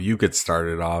You could start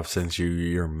it off since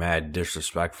you're mad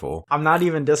disrespectful. I'm not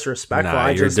even disrespectful. Nah,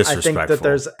 you're disrespectful. I think that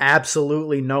there's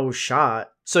absolutely no shot.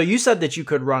 So you said that you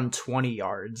could run 20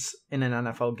 yards in an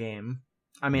NFL game.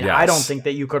 I mean, yes. I don't think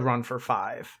that you could run for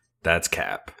 5. That's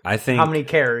cap. I think. How many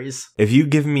carries? If you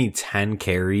give me 10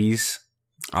 carries,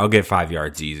 I'll get 5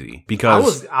 yards easy.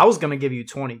 Because I was going to give you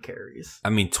 20 carries. I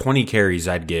mean, 20 carries,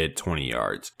 I'd get 20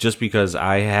 yards. Just because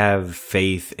I have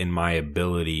faith in my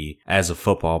ability as a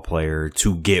football player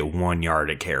to get 1 yard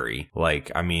a carry.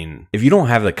 Like, I mean, if you don't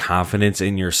have the confidence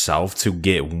in yourself to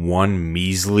get 1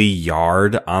 measly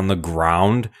yard on the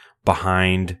ground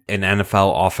behind an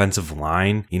NFL offensive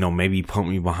line, maybe put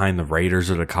me behind the Raiders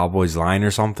or the Cowboys line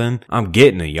or something, I'm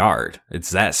getting a yard.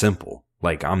 It's that simple.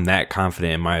 Like, I'm that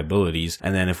confident in my abilities.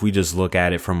 And then if we just look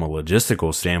at it from a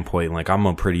logistical standpoint, like, I'm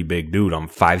a pretty big dude. I'm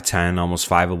 5'10", almost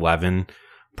 5'11",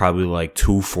 probably like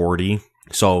 240.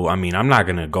 So, I mean, I'm not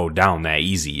going to go down that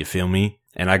easy. You feel me?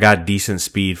 And I got decent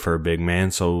speed for a big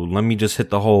man. So let me just hit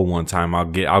the hole one time. I'll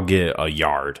get a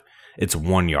yard. It's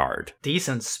 1 yard.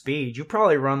 Decent speed. You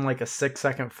probably run like a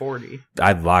 6-second 40.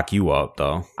 I'd lock you up,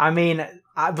 though. I mean,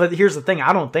 but here's the thing.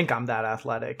 I don't think I'm that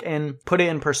athletic. And put it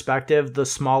in perspective, the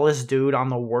smallest dude on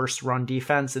the worst run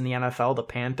defense in the NFL, the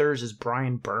Panthers, is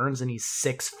Brian Burns, and he's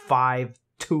 6'5",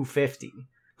 250.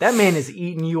 That man is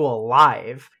eating you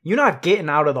alive. You're not getting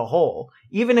out of the hole.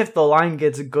 Even if the line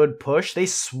gets a good push, they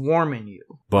swarming you.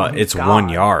 But it's God. 1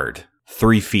 yard,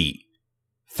 3 feet.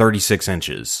 36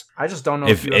 inches. I just don't know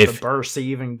if you have the burst to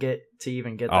even get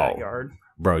that yard.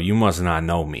 Bro, you must not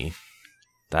know me.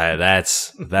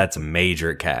 That's a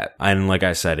major cap. And like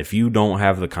I said, if you don't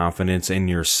have the confidence in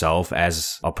yourself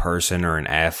as a person or an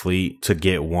athlete to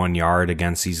get 1 yard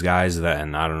against these guys,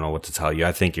 then I don't know what to tell you.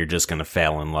 I think you're just going to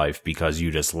fail in life because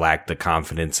you just lack the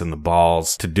confidence in the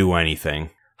balls to do anything.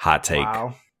 Hot take.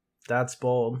 Wow. That's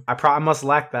bold. I must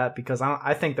lack that because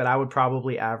I think that I would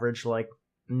probably average like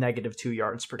 -2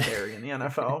 yards per carry in the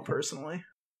NFL, personally.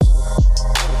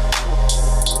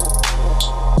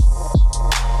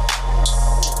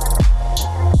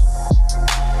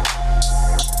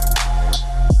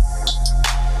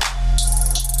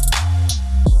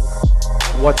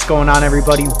 What's going on,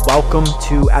 everybody? Welcome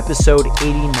to episode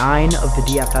 89 of the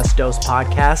DFS Dose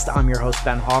podcast. I'm your host,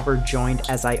 Ben Hauver, joined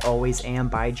as I always am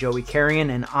by Joey Carrion.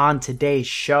 And on today's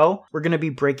show, we're going to be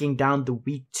breaking down the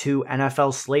Week 2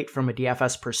 NFL slate from a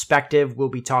DFS perspective. We'll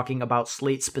be talking about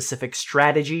slate-specific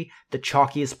strategy, the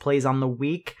chalkiest plays on the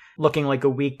week, looking like a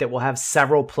week that will have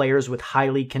several players with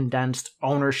highly condensed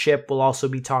ownership. We'll also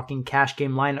be talking cash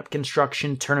game lineup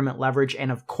construction, tournament leverage,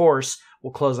 and of course,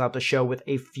 we'll close out the show with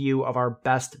a few of our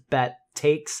best bet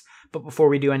takes. But before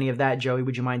we do any of that, Joey,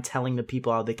 would you mind telling the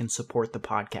people how they can support the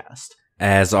podcast?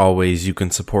 As always, you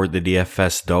can support the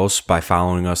DFS Dose by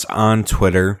following us on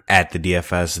Twitter at the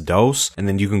DFS Dose. And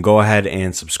then you can go ahead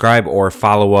and subscribe or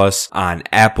follow us on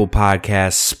Apple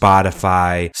Podcasts,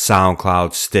 Spotify,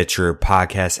 SoundCloud, Stitcher,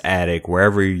 Podcast Addict,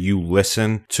 wherever you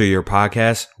listen to your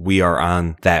podcast, we are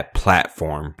on that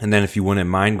platform. And then if you wouldn't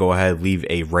mind, go ahead, leave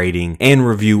a rating and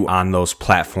review on those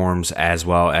platforms as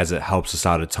well, as it helps us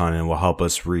out a ton and will help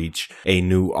us reach a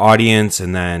new audience.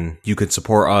 And then you can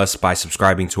support us by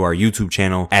subscribing to our YouTube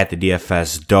channel at the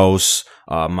DFS Dose.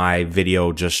 My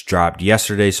video just dropped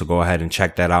yesterday, so go ahead and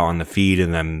check that out on the feed,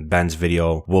 and then Ben's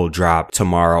video will drop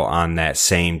tomorrow on that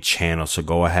same channel. So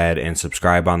go ahead and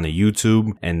subscribe on the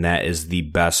YouTube, and that is the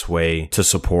best way to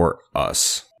support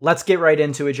us. Let's get right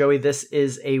into it, Joey. This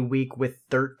is a week with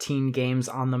 13 games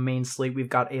on the main slate. We've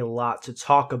got a lot to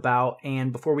talk about.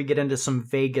 And before we get into some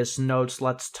Vegas notes,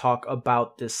 let's talk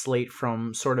about this slate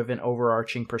from sort of an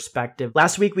overarching perspective.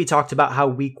 Last week, we talked about how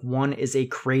week 1 is a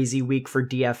crazy week for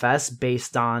DFS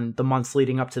based on the months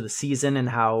leading up to the season and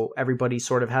how everybody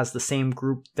sort of has the same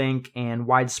groupthink and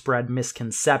widespread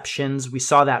misconceptions. We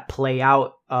saw that play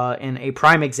out in a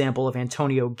prime example of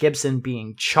Antonio Gibson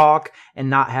being chalk and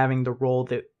not having the role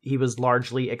that he was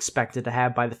largely expected to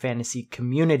have by the fantasy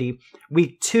community.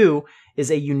 Week 2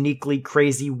 is a uniquely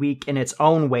crazy week in its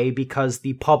own way because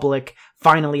the public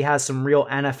finally has some real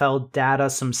NFL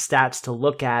data, some stats to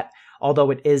look at,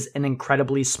 although it is an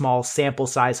incredibly small sample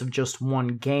size of just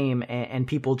one game, and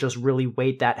people just really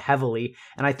weight that heavily.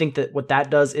 And I think that what that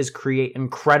does is create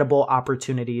incredible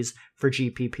opportunities for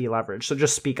GPP leverage. So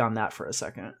just speak on that for a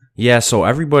second. Yeah, so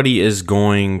everybody is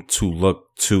going to look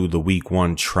to the week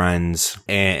 1 trends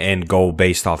and go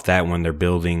based off that when they're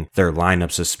building their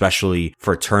lineups, especially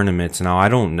for tournaments. Now, I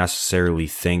don't necessarily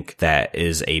think that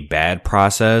is a bad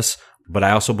process, but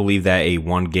I also believe that a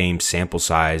 1-game sample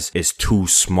size is too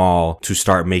small to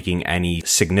start making any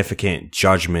significant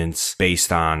judgments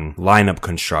based on lineup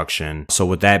construction. So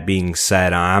with that being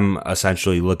said, I'm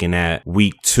essentially looking at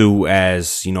week 2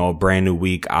 as, a brand new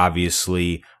week,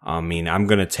 obviously. I'm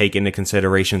going to take into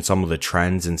consideration some of the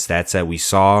trends and stats that we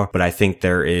saw, but I think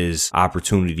there is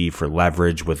opportunity for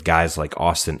leverage with guys like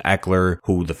Austin Eckler,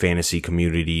 who the fantasy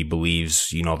community believes,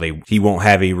 he won't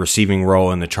have a receiving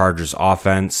role in the Chargers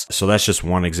offense. So that's just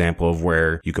one example of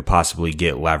where you could possibly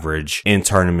get leverage in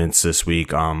tournaments this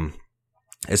week,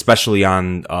 especially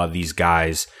on these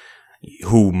guys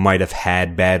who might have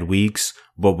had bad weeks,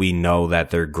 but we know that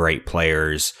they're great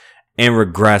players and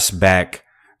regress back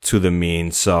to the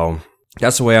mean. So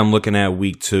that's the way I'm looking at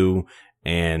week 2.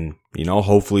 And,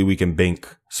 hopefully we can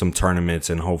bank some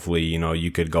tournaments and hopefully,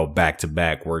 you could go back to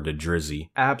back word to Drizzy.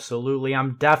 Absolutely.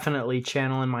 I'm definitely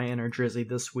channeling my inner Drizzy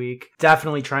this week.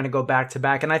 Definitely trying to go back to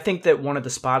back. And I think that one of the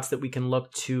spots that we can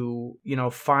look to,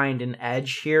 find an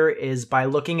edge here is by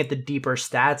looking at the deeper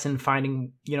stats and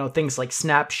finding, things like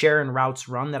snap share and routes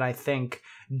run that I think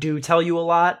do tell you a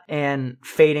lot, and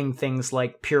fading things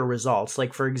like pure results.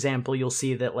 Like, for example, you'll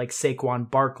see that like Saquon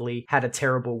Barkley had a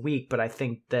terrible week, but I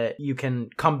think that you can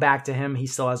come back to him. He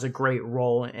still has a great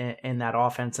role in that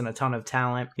offense and a ton of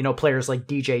talent. Players like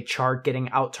DJ Chark getting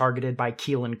out-targeted by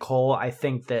Keelan Cole. I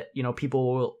think that,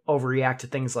 people will overreact to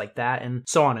things like that and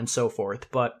so on and so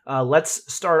forth. But let's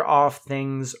start off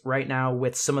things right now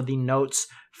with some of the notes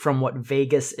from what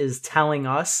Vegas is telling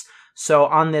us. So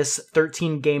on this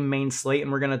 13-game main slate,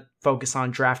 and we're going to focus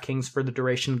on DraftKings for the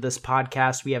duration of this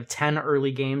podcast, we have 10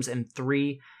 early games and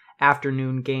 3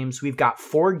 afternoon games. We've got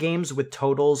 4 games with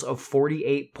totals of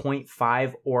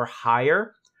 48.5 or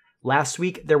higher. Last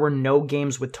week, there were no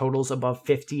games with totals above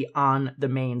 50 on the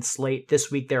main slate.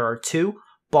 This week, there are 2.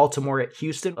 Baltimore at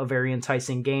Houston, a very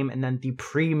enticing game, and then the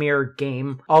premier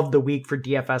game of the week for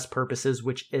DFS purposes,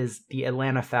 which is the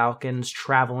Atlanta Falcons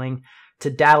traveling to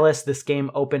Dallas. This game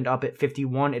opened up at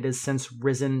 51. It has since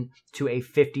risen to a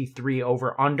 53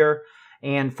 over-under.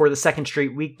 And for the second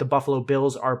straight week, the Buffalo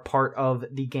Bills are part of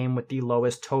the game with the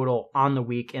lowest total on the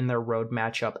week in their road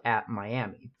matchup at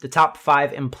Miami. The top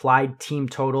 5 implied team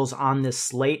totals on this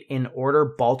slate in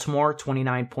order: Baltimore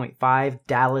 29.5,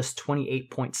 Dallas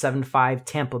 28.75,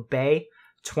 Tampa Bay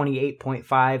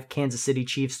 28.5, Kansas City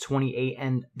Chiefs 28,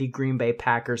 and the Green Bay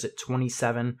Packers at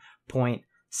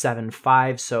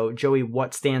 27.75. So, Joey,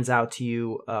 what stands out to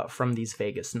you from these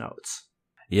Vegas notes?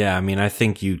 Yeah, I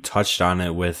think you touched on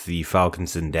it with the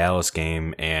Falcons and Dallas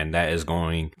game, and that is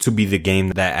going to be the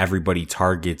game that everybody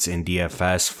targets in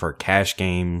DFS for cash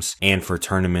games and for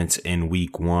tournaments in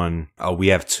week 1. We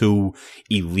have 2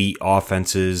 elite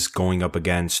offenses going up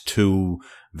against 2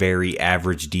 very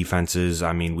average defenses.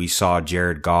 We saw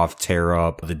Jared Goff tear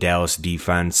up the Dallas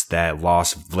defense that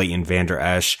lost Leighton Vander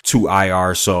Esch to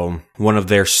IR. So one of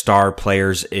their star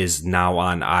players is now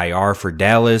on IR for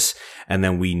Dallas. And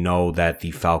then we know that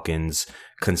the Falcons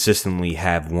consistently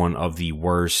have one of the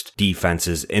worst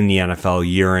defenses in the NFL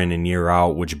year in and year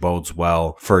out, which bodes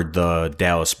well for the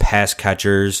Dallas pass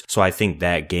catchers. So I think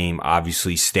that game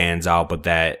obviously stands out, but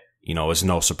that is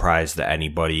no surprise to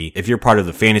anybody. If you're part of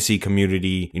the fantasy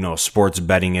community, sports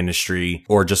betting industry,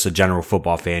 or just a general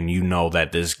football fan,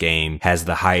 that this game has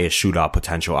the highest shootout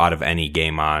potential out of any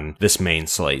game on this main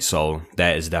slate. So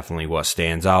that is definitely what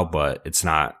stands out, but it's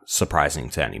not surprising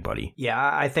to anybody.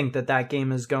 Yeah, I think that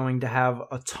game is going to have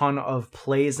a ton of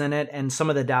plays in it, and some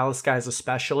of the Dallas guys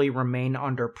especially remain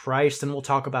underpriced, and we'll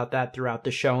talk about that throughout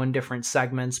the show in different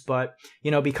segments. But,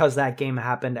 because that game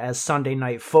happened as Sunday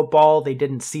Night Football, they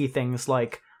didn't see things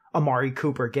like Amari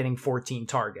Cooper getting 14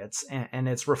 targets, and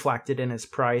it's reflected in his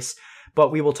price.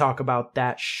 But we will talk about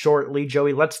that shortly.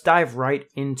 Joey, let's dive right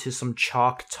into some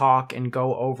chalk talk and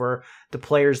go over the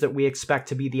players that we expect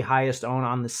to be the highest owned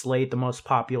on the slate, the most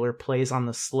popular plays on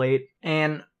the slate.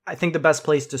 And I think the best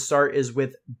place to start is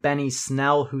with Benny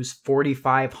Snell, who's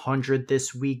 4,500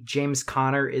 this week. James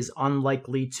Conner is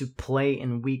unlikely to play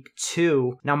in week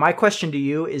 2. Now, my question to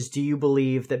you is, do you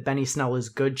believe that Benny Snell is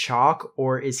good chalk,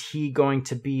 or is he going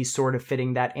to be sort of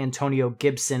fitting that Antonio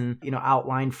Gibson,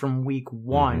 outline from week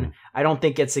 1? Mm-hmm. I don't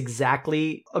think it's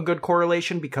exactly a good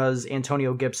correlation because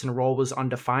Antonio Gibson role was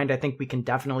undefined. I think we can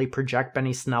definitely project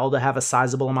Benny Snell to have a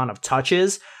sizable amount of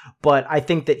touches, but I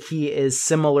think that he is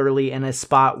similarly in a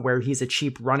spot where he's a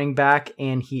cheap running back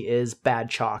and he is bad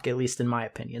chalk, at least in my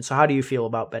opinion. So how do you feel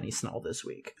about Benny Snell this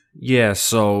week? Yeah,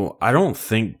 so I don't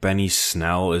think Benny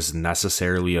Snell is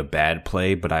necessarily a bad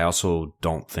play, but I also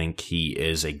don't think he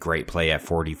is a great play at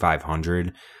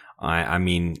 4,500.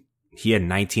 He had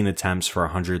 19 attempts for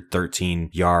 113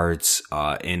 yards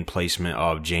in placement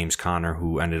of James Conner,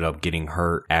 who ended up getting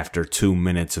hurt after 2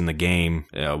 minutes in the game.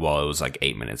 Well, it was like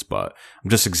 8 minutes, but I'm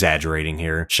just exaggerating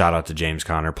here. Shout out to James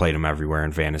Conner. Played him everywhere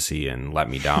in fantasy and let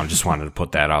me down. Just wanted to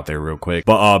put that out there real quick.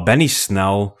 But Benny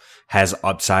Snell has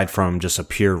upside from just a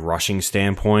pure rushing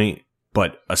standpoint,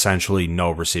 but essentially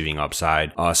no receiving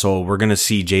upside. So we're going to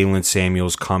see Jalen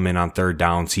Samuels come in on third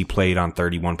downs. He played on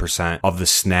 31% of the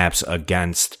snaps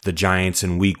against the Giants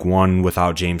in week 1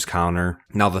 without James Conner.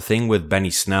 Now, the thing with Benny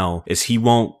Snell is he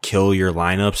won't kill your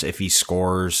lineups if he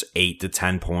scores 8 to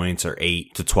 10 points or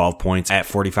 8 to 12 points at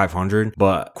 4,500.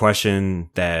 But question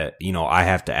that, I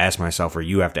have to ask myself, or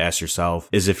you have to ask yourself,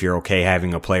 is if you're okay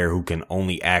having a player who can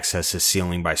only access his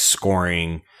ceiling by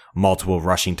scoring multiple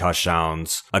rushing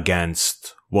touchdowns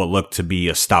against what looked to be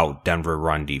a stout Denver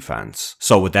run defense.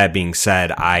 So with that being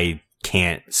said, I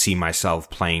can't see myself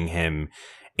playing him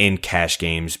in cash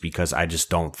games because I just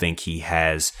don't think he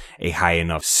has a high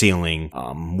enough ceiling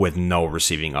with no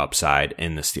receiving upside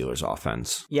in the Steelers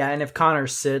offense. Yeah, and if Connor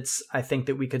sits, I think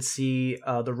that we could see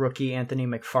the rookie Anthony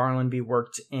McFarland be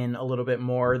worked in a little bit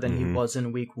more than he was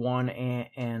in week 1,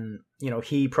 and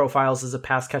he profiles as a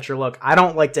pass catcher. Look, I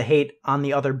don't like to hate on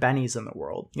the other Bennys in the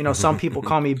world. Some people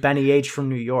call me Benny H from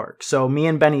New York. So me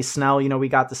and Benny Snell, we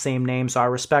got the same name, so I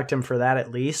respect him for that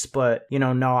at least. But,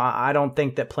 no, I don't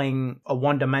think that playing a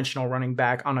one-dimensional running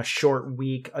back on a short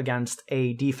week against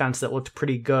a defense that looked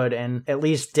pretty good and at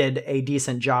least did a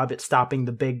decent job at stopping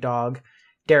the big dog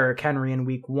Derrick Henry in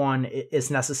week 1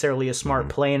 is necessarily a smart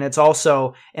play. And it's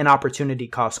also an opportunity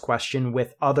cost question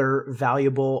with other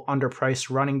valuable underpriced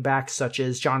running backs such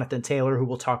as Jonathan Taylor, who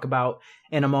we'll talk about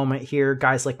in a moment here.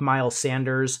 Guys like Miles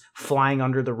Sanders flying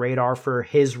under the radar for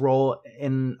his role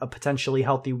in a potentially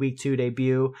healthy week 2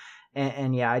 debut.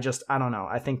 And yeah, I don't know.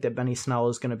 I think that Benny Snell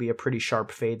is going to be a pretty sharp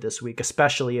fade this week,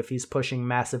 especially if he's pushing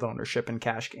massive ownership in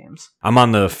cash games. I'm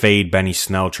on the fade Benny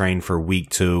Snell train for week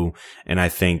 2. And I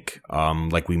think,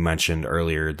 like we mentioned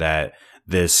earlier, that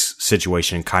this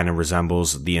situation kind of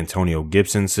resembles the Antonio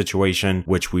Gibson situation,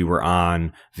 which we were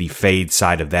on the fade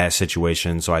side of that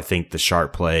situation. So I think the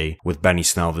sharp play with Benny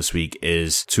Snell this week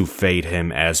is to fade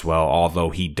him as well,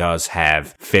 although he does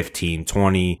have 15,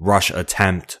 20 rush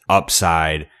attempt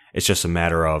upside. It's just a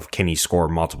matter of, can he score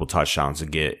multiple touchdowns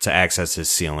to access his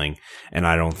ceiling? And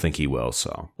I don't think he will.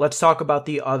 So let's talk about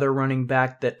the other running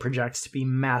back that projects to be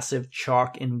massive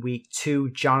chalk in week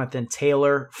 2, Jonathan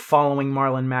Taylor, following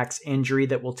Marlon Mack's injury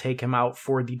that will take him out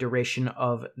for the duration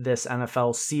of this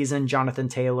NFL season. Jonathan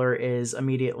Taylor is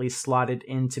immediately slotted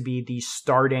in to be the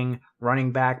starting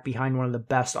running back behind one of the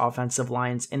best offensive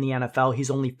lines in the NFL. He's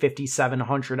only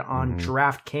 5,700 on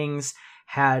DraftKings.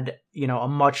 Had, a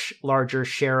much larger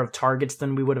share of targets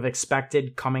than we would have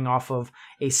expected coming off of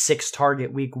a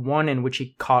 6-target week 1 in which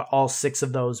he caught all 6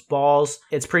 of those balls.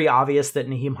 It's pretty obvious that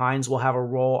Nyheim Hines will have a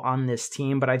role on this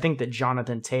team, but I think that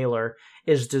Jonathan Taylor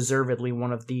is deservedly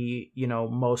one of the,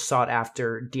 most sought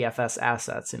after DFS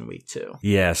assets in week 2.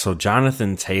 Yeah, so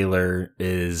Jonathan Taylor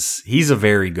he's a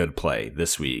very good play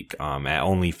this week at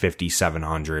only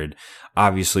 5,700.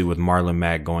 Obviously, with Marlon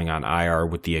Mack going on IR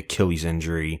with the Achilles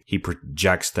injury, he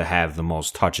projects to have the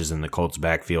most touches in the Colts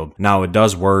backfield. Now, it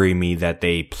does worry me that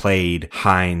they played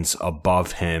Hines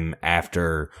above him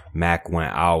after Mack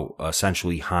went out.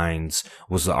 Essentially, Hines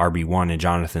was the RB1 and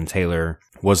Jonathan Taylor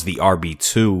was the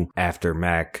RB2 after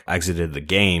Mack exited the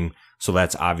game. So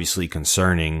that's obviously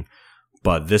concerning.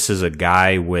 But this is a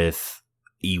guy with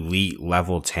elite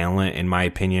level talent, in my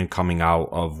opinion, coming out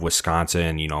of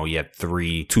Wisconsin. He had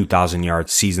 3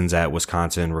 2,000-yard seasons at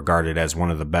Wisconsin, regarded as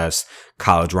one of the best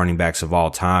college running backs of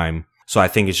all time. So I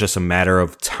think it's just a matter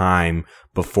of time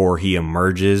before he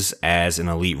emerges as an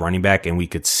elite running back, and we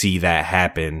could see that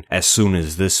happen as soon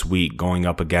as this week, going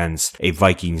up against a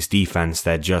Vikings defense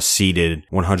that just ceded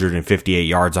 158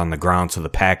 yards on the ground to the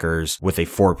Packers with a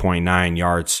 4.9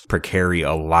 yards per carry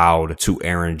allowed to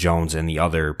Aaron Jones and the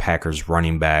other Packers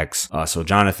running backs. So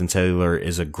Jonathan Taylor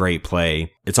is a great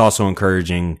play. It's also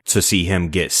encouraging to see him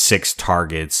get 6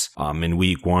 targets in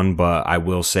week 1, but I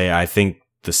will say I think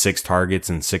the 6 targets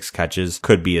and 6 catches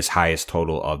could be his highest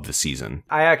total of the season.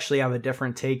 I actually have a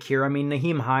different take here. I mean,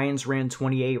 Nyheim Hines ran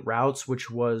 28 routes,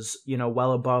 which was,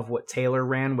 well above what Taylor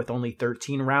ran with only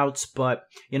 13 routes. But,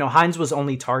 Hines was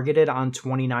only targeted on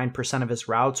 29% of his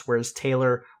routes, whereas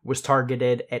Taylor was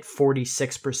targeted at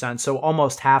 46%. So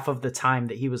almost half of the time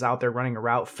that he was out there running a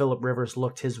route, Phillip Rivers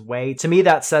looked his way. To me,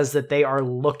 that says that they are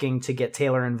looking to get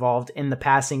Taylor involved in the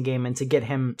passing game and to get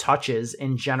him touches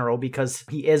in general because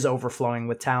he is overflowing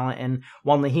with talent. And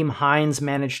while Nyheim Hines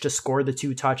managed to score the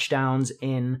 2 touchdowns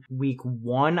in week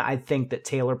 1, I think that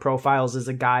Taylor profiles as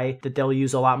a guy that they'll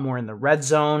use a lot more in the red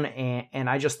zone. And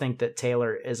I just think that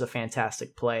Taylor is a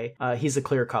fantastic play. He's a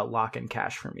clear-cut lock in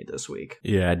cash for me this week.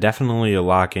 Yeah, definitely a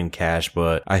lock in cash,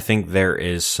 but I think there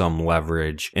is some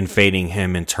leverage in fading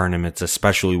him in tournaments,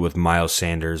 especially with Miles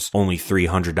Sanders, only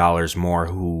 $300 more,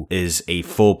 who is a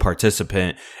full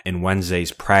participant in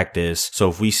Wednesday's practice. So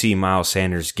if we see Miles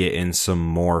Sanders get in some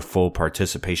more full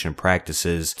participation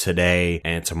practices today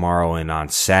and tomorrow and on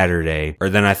Saturday, or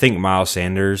then I think Miles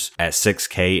Sanders at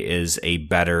 6K is a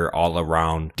better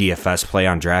all-around DFS play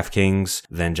on DraftKings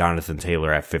than Jonathan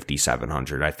Taylor at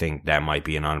 5,700. I think that might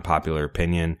be an unpopular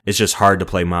opinion. It's just hard to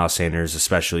play Miles Sanders,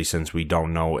 especially since we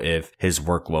don't know if his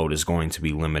workload is going to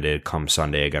be limited come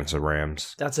Sunday against the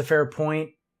Rams. That's a fair point.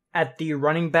 At the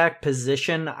running back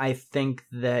position, I think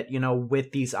that,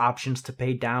 with these options to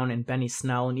pay down and Benny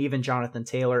Snell and even Jonathan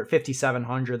Taylor at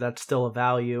 5,700, that's still a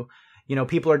value.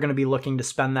 People are going to be looking to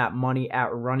spend that money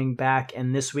at running back.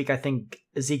 And this week, I think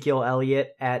Ezekiel Elliott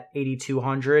at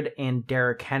 8,200 and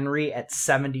Derrick Henry at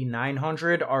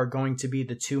 7,900 are going to be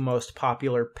the 2 most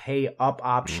popular pay up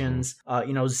options.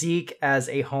 Zeke as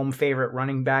a home favorite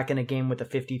running back in a game with a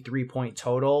 53-point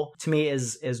total, to me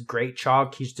is great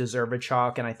chalk. He's deserved a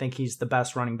chalk, and I think he's the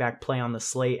best running back play on the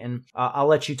slate. And I'll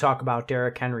let you talk about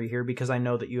Derrick Henry here because I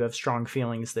know that you have strong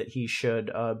feelings that he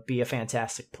should be a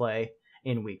fantastic play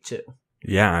in week 2.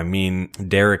 Yeah, I mean,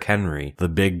 Derrick Henry, the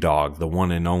big dog, the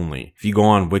one and only. If you go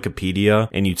on Wikipedia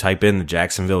and you type in the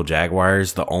Jacksonville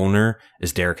Jaguars, the owner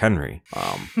is Derrick Henry.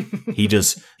 He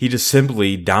just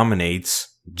simply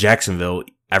dominates Jacksonville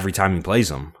every time he plays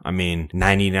them. I mean,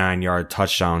 99-yard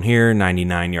touchdown here,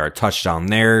 99-yard touchdown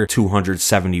there,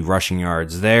 270 rushing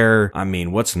yards there. I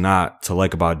mean, what's not to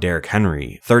like about Derrick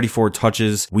Henry? 34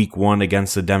 touches week 1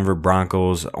 against the Denver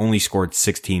Broncos, only scored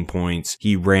 16 points.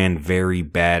 He ran very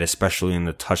bad, especially in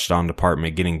the touchdown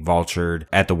department, getting vultured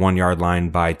at the 1-yard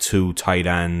line by 2 tight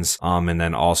ends, and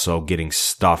then also getting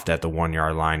stuffed at the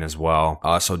 1-yard line as well.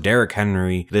 So Derrick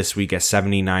Henry this week at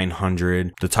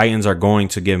 7,900. The Titans are going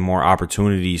to give more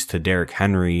opportunities to Derrick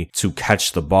Henry to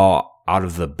catch the ball out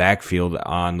of the backfield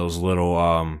on those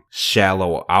little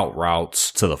shallow out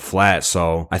routes to the flat.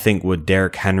 So I think with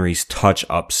Derrick Henry's touch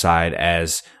upside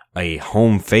as a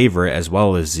home favorite as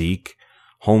well as Zeke,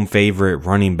 home favorite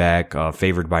running back,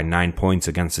 favored by 9 points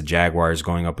against the Jaguars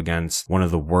going up against one of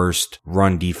the worst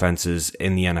run defenses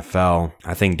in the NFL.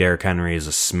 I think Derrick Henry is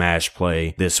a smash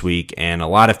play this week, and a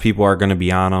lot of people are going to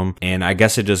be on him. And I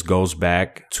guess it just goes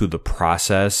back to the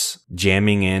process.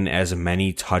 Jamming in as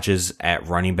many touches at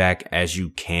running back as you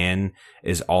can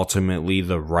is ultimately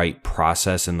the right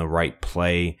process and the right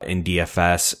play in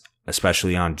DFS,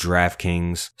 especially on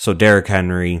DraftKings. So Derrick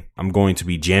Henry, I'm going to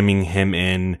be jamming him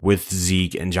in with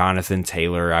Zeke and Jonathan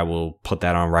Taylor. I will put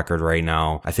that on record right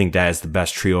now. I think that is the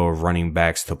best trio of running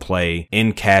backs to play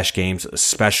in cash games,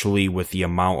 especially with the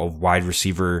amount of wide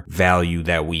receiver value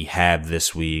that we have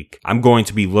this week. I'm going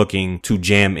to be looking to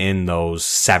jam in those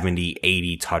 70,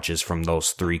 80 touches from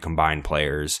those 3 combined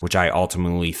players, which I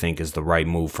ultimately think is the right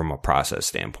move from a process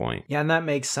standpoint. Yeah, and that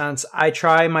makes sense. I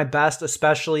try my best,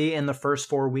 especially in the first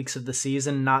 4 weeks of the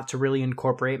season, not to really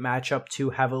incorporate matchup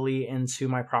too heavily into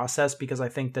my process because I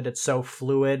think that it's so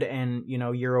fluid and,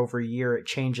 year over year it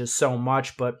changes so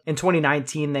much. But in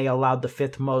 2019, they allowed the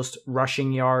 5th most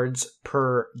rushing yards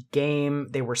per game.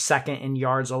 They were 2nd in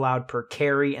yards allowed per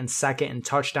carry and 2nd in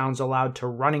touchdowns allowed to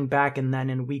running back. And then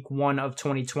in week 1 of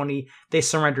 2020, they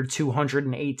surrendered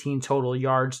 218 total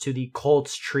yards to the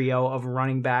Colts trio of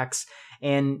running backs.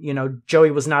 And,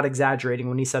 Joey was not exaggerating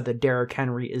when he said that Derrick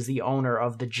Henry is the owner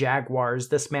of the Jaguars.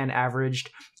 This man averaged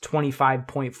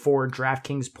 25.4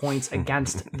 DraftKings points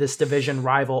against this division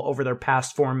rival over their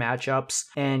past 4 matchups.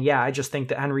 And yeah, I just think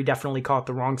that Henry definitely caught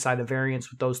the wrong side of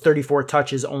variance with those 34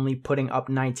 touches, only putting up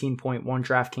 19.1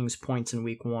 DraftKings points in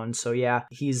week 1. So yeah,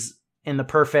 he's in the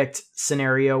perfect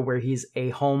scenario where he's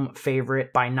a home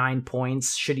favorite by 9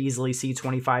 points, should easily see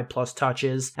 25 plus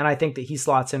touches. And I think that he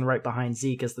slots in right behind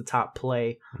Zeke as the top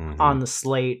play on the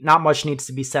slate. Not much needs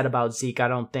to be said about Zeke, I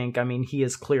don't think. I mean, he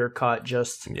is clear cut,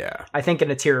 I think in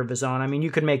a tier of his own. I mean,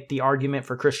 you could make the argument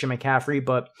for Christian McCaffrey,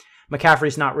 but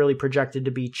McCaffrey's not really projected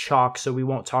to be chalk, so we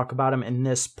won't talk about him in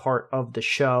this part of the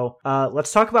show.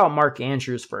 Let's talk about Mark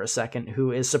Andrews for a second,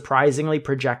 who is surprisingly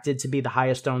projected to be the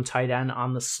highest owned tight end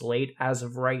on the slate as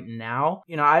of right now.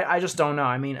 I just don't know.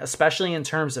 I mean, especially in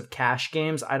terms of cash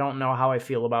games, I don't know how I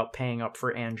feel about paying up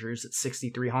for Andrews at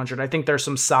 6,300. I think there's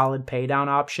some solid paydown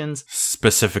options.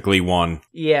 Specifically one.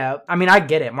 Yeah, I mean, I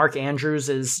get it. Mark Andrews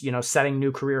is, setting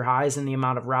new career highs in the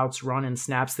amount of routes run and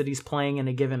snaps that he's playing in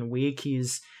a given week.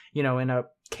 He's, in a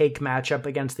cake matchup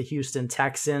against the Houston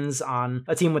Texans on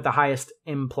a team with the highest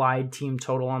implied team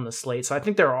total on the slate. So I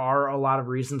think there are a lot of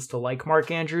reasons to like Mark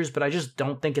Andrews, but I just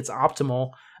don't think it's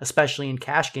optimal, especially in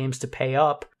cash games, to pay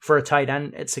up for a tight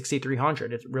end at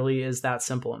 6,300. It really is that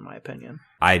simple, in my opinion.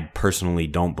 I personally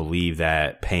don't believe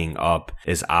that paying up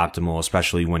is optimal,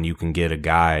 especially when you can get a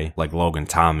guy like Logan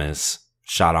Thomas.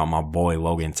 Shout out my boy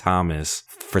Logan Thomas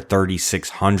for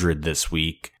 3,600 this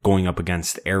week going up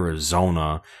against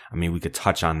Arizona. I mean, we could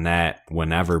touch on that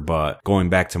whenever, but going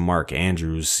back to Mark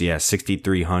Andrews,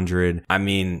 6,300. I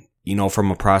mean, from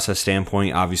a process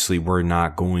standpoint, obviously we're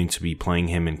not going to be playing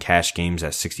him in cash games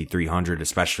at 6,300,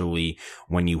 especially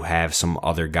when you have some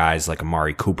other guys like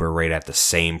Amari Cooper right at the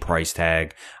same price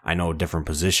tag. I know different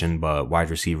position, but wide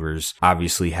receivers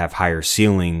obviously have higher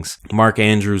ceilings. Mark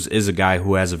Andrews is a guy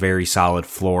who has a very solid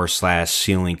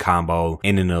floor/ceiling combo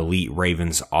in an elite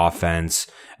Ravens offense.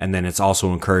 And then it's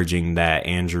also encouraging that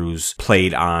Andrews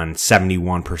played on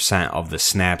 71% of the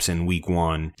snaps in week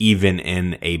 1, even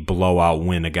in a blowout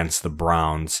win against the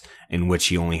Browns, in which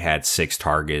he only had 6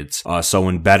 targets. So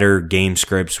in better game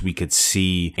scripts, we could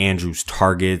see Andrews'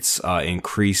 targets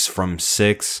increase from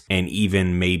 6, and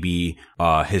even maybe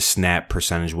his snap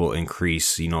percentage will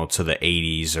increase, to the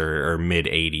 80s or mid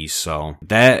 80s. So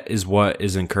that is what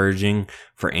is encouraging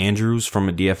for Andrews from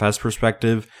a DFS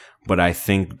perspective. But I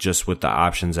think just with the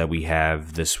options that we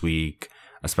have this week,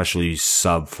 especially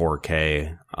sub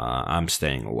 4K, I'm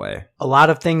staying away. A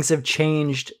lot of things have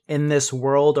changed in this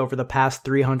world over the past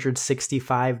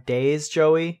 365 days,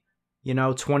 Joey.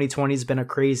 2020 has been a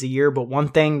crazy year, but one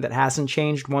thing that hasn't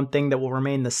changed, one thing that will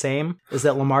remain the same, is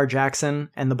that Lamar Jackson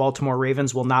and the Baltimore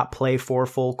Ravens will not play 4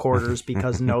 full quarters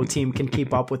because no team can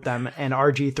keep up with them, and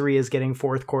RG3 is getting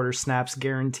fourth quarter snaps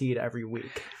guaranteed every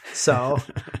week. So...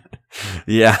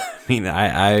 Yeah,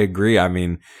 I agree.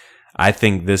 I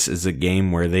think this is a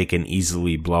game where they can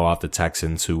easily blow out the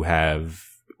Texans, who have,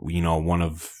 one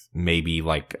of maybe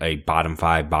like a bottom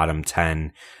 5, bottom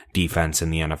 10 defense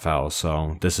in the NFL.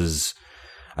 So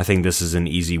I think this is an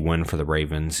easy win for the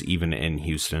Ravens, even in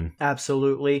Houston.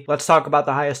 Absolutely. Let's talk about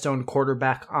the highest owned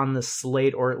quarterback on the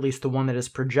slate, or at least the one that is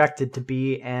projected to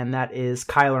be, and that is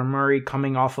Kyler Murray,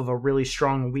 coming off of a really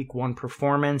strong week 1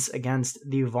 performance against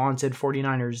the vaunted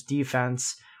 49ers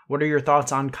defense. What are your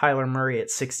thoughts on Kyler Murray at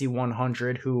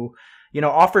 6,100, who,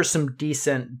 offers some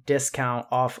decent discount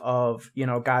off of,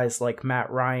 guys like Matt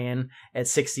Ryan at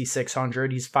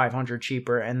 6,600. He's 500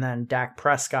 cheaper. And then Dak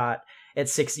Prescott at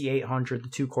 6,800, the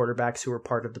 2 quarterbacks who are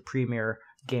part of the premier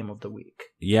game of the week.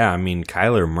 Yeah,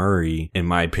 Kyler Murray, in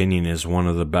my opinion, is one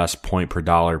of the best point per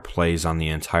dollar plays on the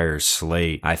entire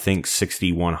slate. I think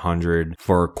 6,100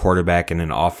 for a quarterback in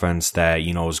an offense that,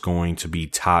 is going to be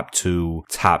top 2,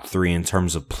 top 3 in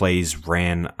terms of plays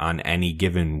ran on any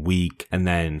given week, and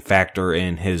then factor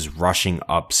in his rushing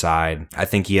upside. I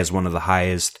think he has one of the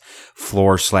highest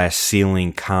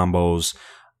floor/ceiling combos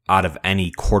out of any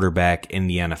quarterback in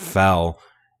the NFL.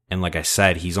 And like I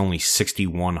said, he's only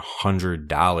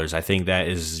 $6,100. I think that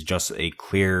is just a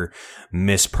clear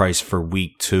misprice for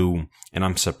week 2. And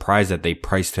I'm surprised that they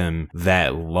priced him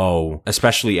that low,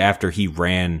 especially after he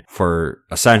ran for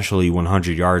essentially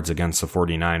 100 yards against the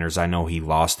 49ers. I know he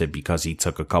lost it because he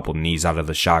took a couple knees out of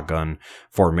the shotgun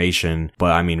formation.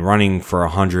 But running for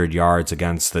 100 yards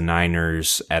against the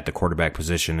Niners at the quarterback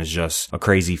position is just a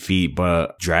crazy feat.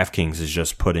 But DraftKings is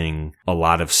just putting a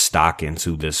lot of stock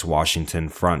into this Washington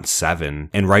front 7.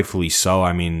 And rightfully so.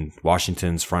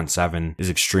 Washington's front 7 is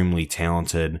extremely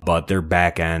talented, but their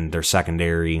back end, their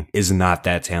secondary is not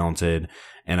that talented.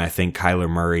 And I think Kyler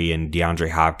Murray and DeAndre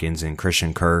Hopkins and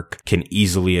Christian Kirk can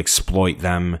easily exploit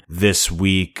them this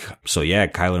week. So yeah,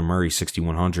 Kyler Murray,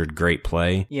 6,100, great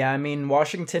play. Yeah,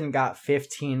 Washington got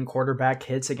 15 quarterback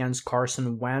hits against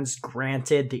Carson Wentz.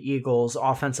 Granted, the Eagles'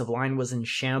 offensive line was in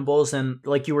shambles. And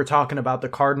like you were talking about, the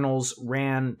Cardinals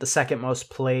ran the second most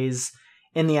plays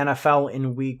in the NFL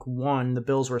in week 1. The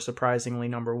Bills were surprisingly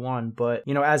number 1. But,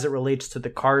 as it relates to the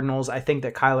Cardinals, I think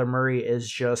that Kyler Murray is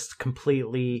just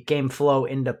completely game flow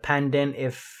independent.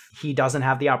 If he doesn't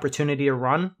have the opportunity to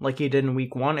run like he did in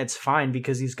week 1, it's fine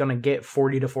because he's going to get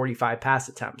 40 to 45 pass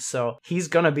attempts. So he's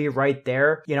going to be right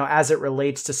there. As it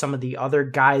relates to some of the other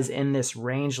guys in this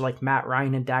range, like Matt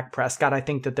Ryan and Dak Prescott, I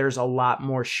think that there's a lot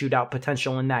more shootout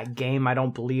potential in that game. I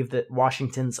don't believe that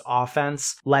Washington's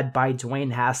offense, led by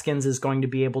Dwayne Haskins, is going to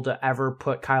be able to ever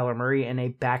put Kyler Murray in a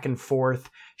back and forth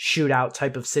shootout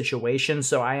type of situation.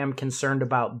 So I am concerned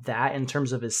about that in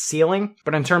terms of his ceiling.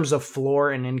 But in terms of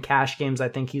floor and in cash games, I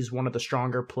think he's one of the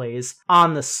stronger plays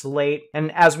on the slate.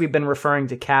 And as we've been referring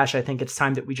to cash, I think it's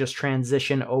time that we just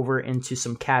transition over into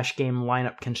some cash game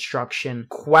lineup construction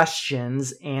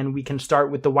questions. And we can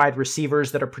start with the wide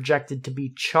receivers that are projected to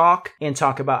be chalk and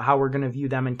talk about how we're going to view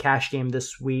them in cash game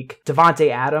this week. Davante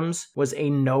Adams was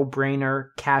a no-brainer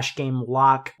cash game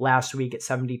lock last week at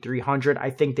 7,300.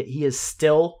 I think that he is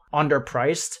still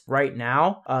underpriced right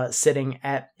now, sitting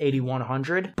at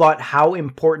 8,100. But how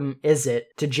important is it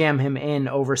to jam him in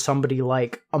over somebody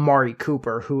like Amari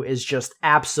Cooper, who is just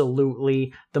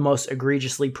absolutely the most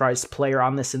egregiously priced player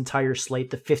on this entire slate,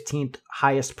 the 15th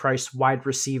highest priced wide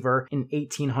receiver, an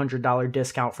 $1,800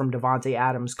 discount from Davante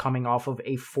Adams coming off of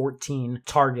a 14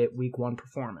 target week 1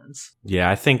 performance? Yeah,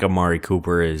 I think Amari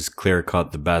Cooper is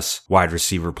clear-cut the best wide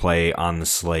receiver play on the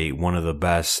slate, one of the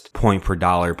best point per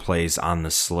dollar plays on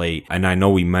the slate. And I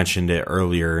know we mentioned it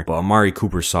earlier, but Amari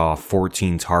Cooper saw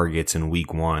 14 targets in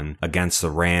week 1 against the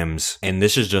Rams. And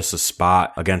this is just a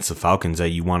spot against the Falcons that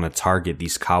you want to target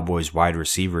these Cowboys wide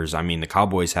receivers. I mean, the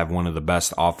Cowboys have one of the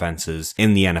best offenses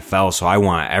in the NFL, so I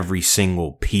want every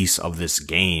single piece of this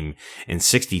game. And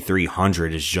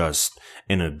 6,300 is just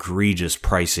an egregious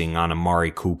pricing on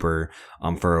Amari Cooper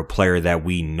for a player that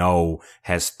we know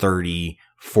has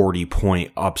 40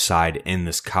 point upside in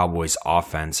this Cowboys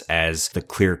offense as the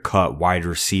clear-cut wide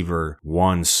receiver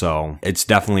 1. So it's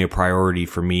definitely a priority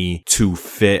for me to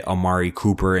fit Amari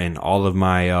Cooper in all of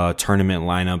my tournament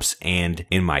lineups and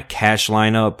in my cash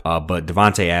lineup. But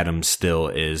Davante Adams still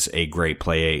is a great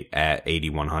play at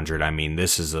 8,100. I mean,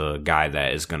 this is a guy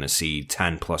that is going to see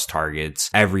 10 plus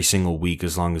targets every single week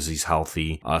as long as he's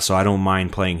healthy. So I don't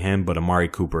mind playing him, but Amari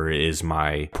Cooper is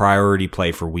my priority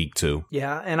play for week 2.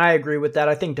 Yeah, and I agree with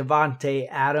that. I think Davante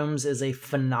Adams is a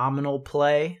phenomenal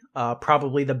play,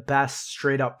 probably the best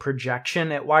straight up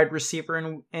projection at wide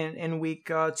receiver in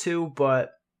week 2.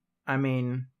 But I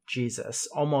mean, Jesus,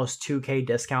 almost 2K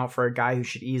discount for a guy who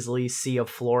should easily see a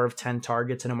floor of 10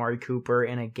 targets in Amari Cooper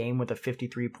in a game with a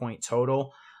 53 point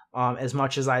total. As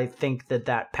much as I think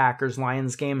that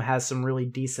Packers-Lions game has some really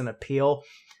decent appeal,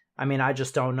 I mean, I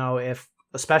just don't know if,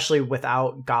 especially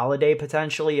without Galladay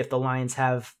potentially, if the Lions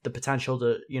have the potential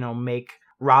to, make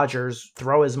Rodgers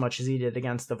throw as much as he did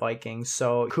against the Vikings.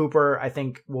 So Cooper, I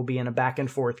think, will be in a back and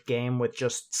forth game with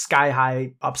just sky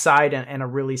high upside and a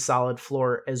really solid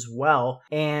floor as well.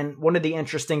 And one of the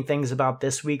interesting things about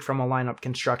this week from a lineup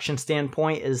construction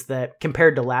standpoint is that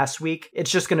compared to last week,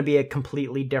 it's just going to be a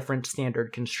completely different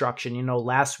standard construction.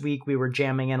 Last week we were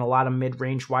jamming in a lot of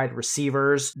mid-range wide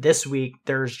receivers. This week,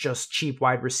 there's just cheap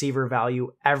wide receiver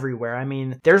value everywhere. I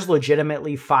mean, there's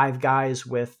legitimately 5 guys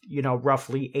with,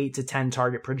 roughly 8 to 10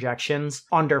 target projections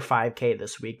under 5K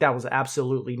this week. That was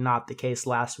absolutely not the case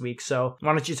last week. So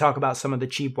why don't you talk about some of the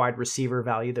cheap wide receiver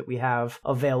value that we have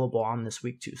available on this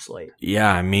week 2 slate?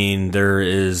 Yeah, I mean, there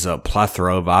is a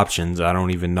plethora of options. I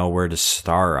don't even know where to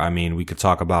start. I mean, we could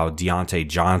talk about Deontay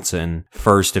Johnson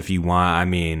first if you want. I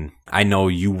mean, I know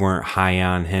you weren't high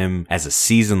on him as a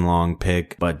season-long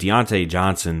pick, but Deontay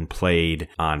Johnson played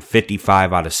on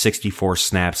 55 out of 64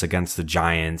 snaps against the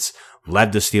Giants,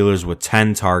 led the Steelers with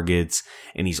 10 targets,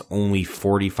 and he's only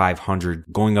 4,500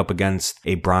 going up against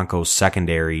a Broncos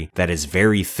secondary that is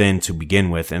very thin to begin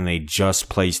with, and they just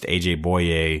placed AJ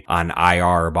Boye on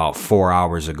IR about 4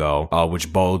 hours ago,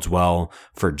 which bodes well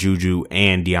for Juju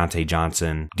and Deontay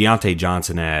Johnson. Deontay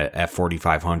Johnson at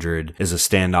 4,500 is a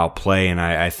standout play, and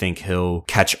I think he'll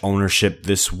catch ownership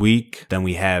this week. Then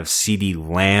we have CeeDee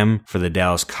Lamb for the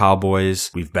Dallas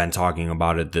Cowboys. We've been talking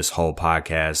about it this whole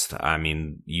podcast. I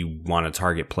mean, you want to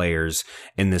target players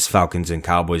in this Falcons and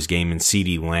Cowboys game, and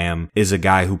CeeDee Lamb is a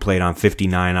guy who played on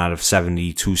 59 out of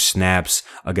 72 snaps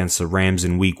against the Rams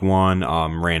in week 1,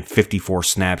 ran 54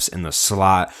 snaps in the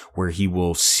slot, where he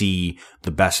will see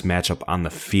the best matchup on the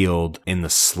field in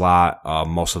the slot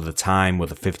most of the time,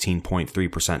 with a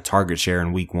 15.3% target share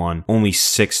in week 1, only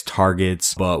 6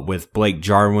 targets. But with Blake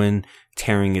Jarwin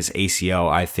tearing his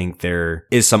ACL, I think there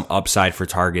is some upside for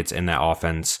targets in that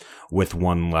offense with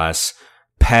one less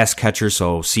pass catcher,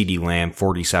 so CeeDee Lamb,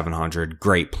 4,700,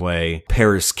 great play.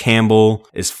 Paris Campbell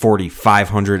is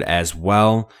 4,500 as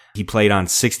well. He played on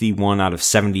 61 out of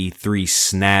 73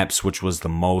 snaps, which was the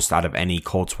most out of any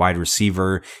Colts wide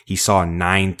receiver. He saw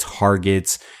 9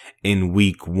 targets in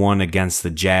week 1 against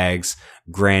the Jags.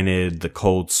 Granted, the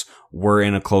Colts were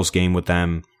in a close game with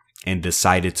them and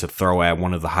decided to throw at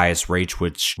one of the highest rates,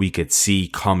 which we could see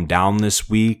come down this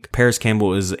week. Paris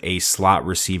Campbell is a slot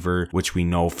receiver, which we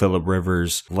know Phillip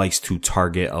Rivers likes to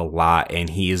target a lot, and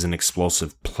he is an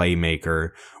explosive playmaker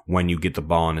when you get the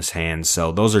ball in his hands.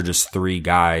 So those are just 3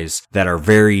 guys that are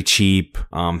very cheap,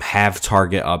 have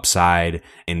target upside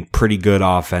in pretty good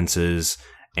offenses,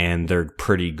 and they're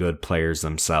pretty good players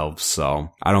themselves. So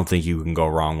I don't think you can go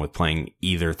wrong with playing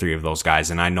either 3 of those guys.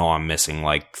 And I know I'm missing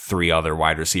like 3 other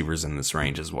wide receivers in this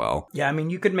range as well. Yeah, I mean,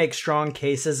 you could make strong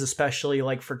cases, especially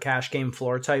like for cash game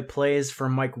floor type plays, for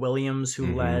Mike Williams,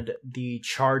 who led the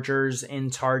Chargers in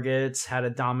targets, had a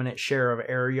dominant share of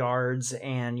air yards,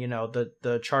 and, you know,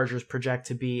 the Chargers project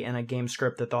to be in a game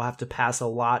script that they'll have to pass a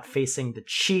lot, facing the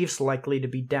Chiefs, likely to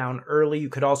be down early. You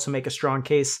could also make a strong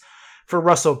case for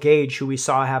Russell Gage, who we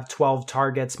saw have 12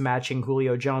 targets, matching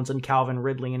Julio Jones and Calvin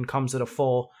Ridley, and comes at a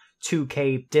full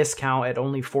 $2K discount at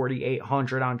only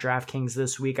 $4,800 on DraftKings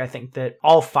this week. I think that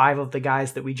all 5 of the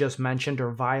guys that we just mentioned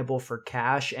are viable for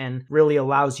cash and really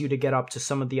allows you to get up to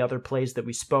some of the other plays that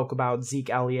we spoke about: Zeke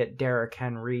Elliott, Derrick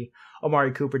Henry,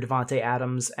 Amari Cooper, Devontae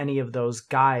Adams. Any of those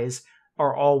guys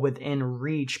are all within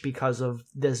reach because of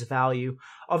this value.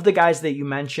 Of the guys that you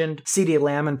mentioned, CeeDee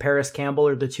Lamb and Paris Campbell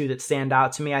are the 2 that stand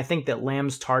out to me. I think that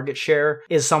Lamb's target share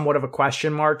is somewhat of a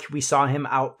question mark. We saw him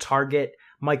out-target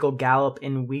Michael Gallup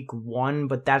in week 1,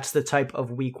 but that's the type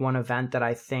of week 1 event that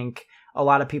I think a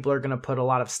lot of people are going to put a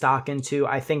lot of stock into.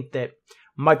 I think that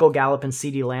Michael Gallup and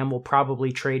CeeDee Lamb will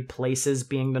probably trade places,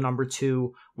 being the number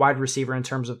 2 wide receiver in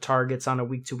terms of targets on a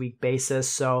week-to-week basis.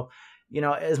 So, you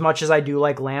know, as much as I do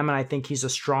like Lamb, and I think he's a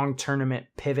strong tournament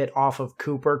pivot off of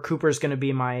Cooper, Cooper's going to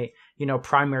be my, you know,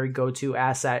 primary go-to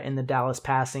asset in the Dallas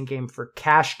passing game for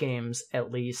cash games, at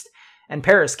least. And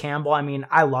Paris Campbell, I mean,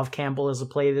 I love Campbell as a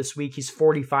play this week. He's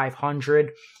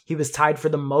 4,500. He was tied for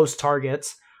the most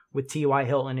targets with T.Y.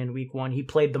 Hilton in week 1. He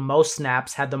played the most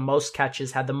snaps, had the most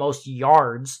catches, had the most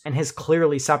yards, and has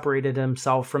clearly separated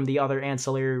himself from the other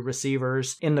ancillary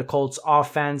receivers in the Colts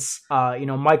offense.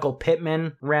 Michael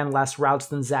Pittman ran less routes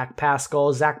than Zach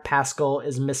Pascal. Zach Pascal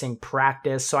is missing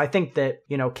practice. So I think that,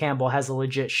 you know, Campbell has a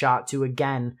legit shot to,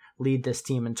 again, lead this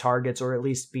team in targets, or at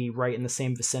least be right in the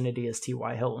same vicinity as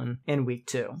T.Y. Hilton in week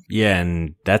 2. Yeah,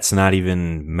 and that's not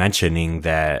even mentioning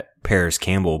that Paris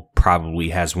Campbell probably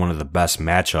has one of the best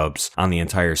matchups on the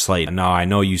entire slate. Now, I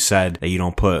know you said that you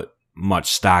don't put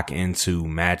much stock into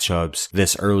matchups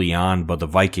this early on, but the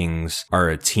Vikings are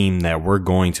a team that we're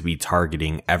going to be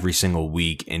targeting every single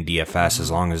week in DFS as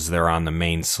long as they're on the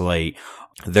main slate.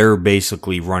 They're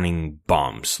basically running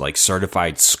bums, like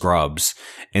certified scrubs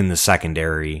in the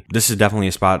secondary. This is definitely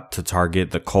a spot to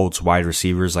target the Colts wide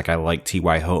receivers. Like, I like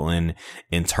T.Y. Hilton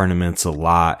in tournaments a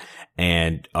lot.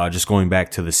 And just going back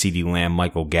to the CeeDee Lamb,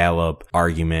 Michael Gallup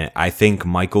argument, I think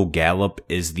Michael Gallup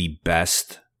is the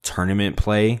best tournament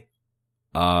play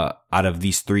out of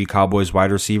these 3 Cowboys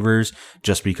wide receivers,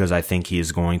 just because I think he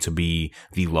is going to be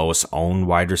the lowest owned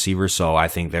wide receiver. So I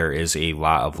think there is a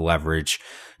lot of leverage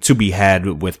to be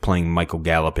had with playing Michael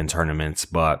Gallup in tournaments,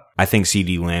 but I think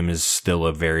CeeDee Lamb is still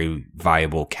a very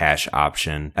viable cash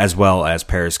option, as well as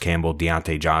Paris Campbell,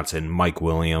 Deontay Johnson, Mike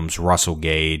Williams, Russell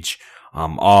Gage,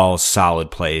 all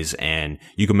solid plays, and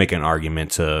you can make an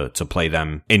argument to play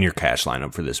them in your cash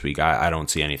lineup for this week. I don't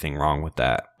see anything wrong with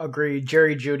that. Agreed.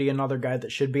 Jerry Jeudy, another guy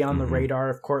that should be on the radar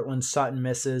if Cortland Sutton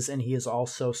misses, and he is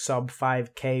also sub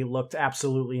 5K, looked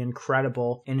absolutely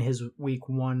incredible in his week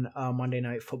 1 Monday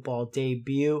Night Football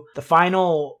debut. The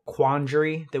final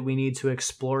quandary that we need to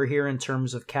explore here in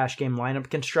terms of cash game lineup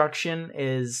construction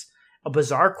is a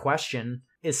bizarre question.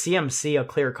 Is CMC a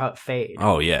clear-cut fade?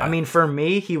 Oh, yeah. I mean, for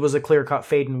me, he was a clear-cut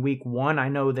fade in week 1. I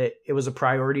know that it was a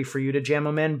priority for you to jam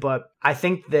him in, but I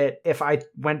think that if I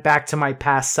went back to my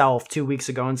past self 2 weeks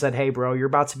ago and said, hey, bro, you're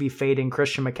about to be fading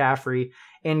Christian McCaffrey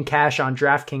in cash on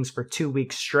DraftKings for 2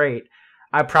 weeks straight,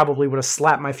 I probably would have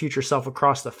slapped my future self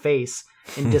across the face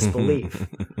in disbelief.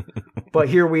 But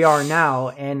here we are now,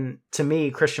 and to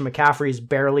me, Christian McCaffrey is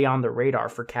barely on the radar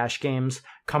for cash games,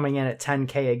 coming in at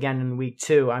 10K again in week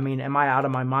 2. I mean, am I out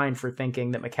of my mind for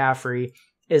thinking that McCaffrey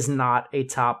is not a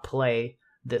top play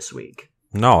this week?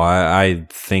 No, I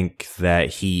think that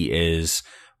he is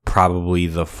probably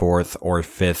the 4th or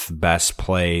 5th best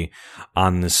play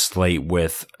on the slate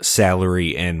with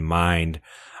salary in mind.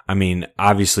 I mean,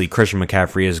 obviously Christian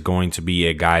McCaffrey is going to be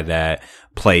a guy that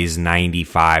plays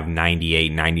 95,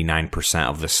 98, 99%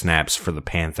 of the snaps for the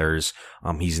Panthers.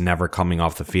 He's never coming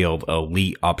off the field.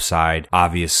 Elite upside,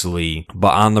 obviously,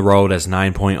 but on the road as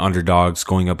 9-point underdogs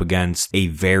going up against a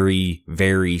very,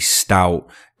 very stout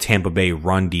Tampa Bay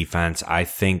run defense. I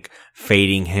think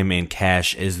fading him in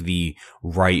cash is the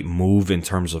right move in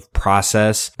terms of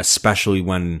process, especially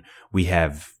when we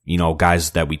have,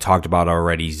 guys that we talked about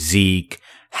already, Zeke,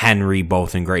 Henry,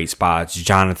 both in great spots,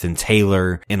 Jonathan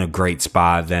Taylor in a great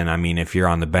spot. Then, if you're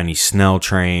on the Benny Snell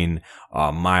train,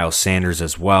 Miles Sanders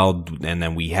as well. And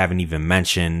then we haven't even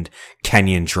mentioned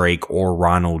Kenyon Drake or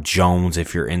Ronald Jones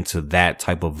if you're into that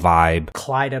type of vibe.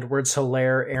 Clyde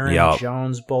Edwards-Helaire, Aaron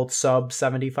Jones, both sub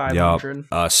 7,500.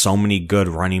 So many good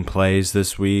running plays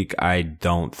this week. I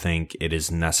don't think it is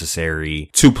necessary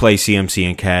to play CMC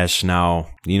in cash. Now,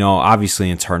 obviously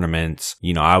in tournaments,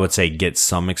 I would say get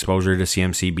some exposure to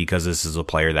CMC because this is a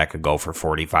player that could go for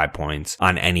 45 points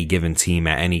on any given team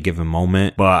at any given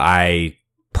moment. But I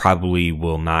probably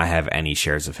will not have any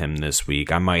shares of him this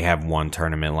week. I might have one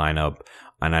tournament lineup,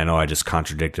 and I know I just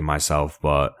contradicted myself,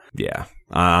 but yeah,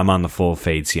 I'm on the full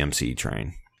fade CMC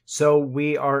train. So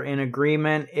we are in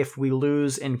agreement. If we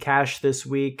lose in cash this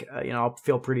week, I'll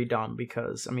feel pretty dumb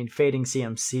because, fading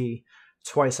CMC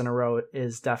twice in a row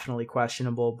is definitely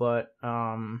questionable, but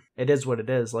it is what it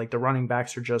is. Like, the running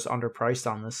backs are just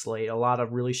underpriced on this slate. A lot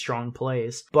of really strong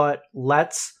plays. But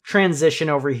let's transition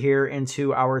over here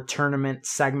into our tournament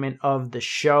segment of the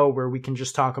show where we can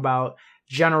just talk about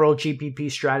general GPP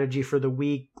strategy for the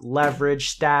week, leverage,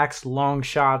 stacks, long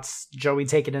shots. Joey,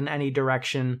 take it in any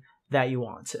direction that you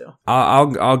want to.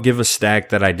 I'll give a stack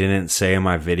that I didn't say in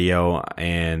my video,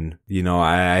 and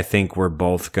I think we're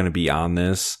both going to be on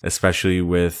this, especially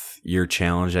with your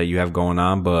challenge that you have going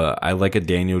on, but I like a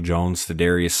Daniel Jones to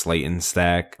Darius Slayton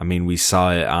stack. We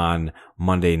saw it on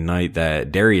Monday night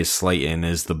that Darius Slayton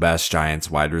is the best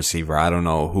Giants wide receiver. I don't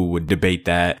know who would debate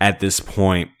that at this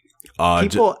point.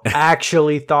 People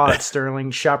actually thought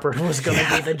Sterling Shepard was going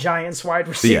to be the Giants wide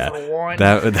receiver one.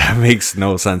 That makes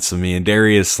no sense to me. And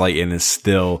Darius Slayton is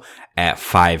still at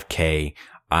 5K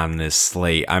on this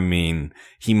slate.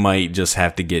 He might just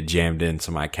have to get jammed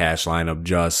into my cash lineup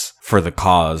just for the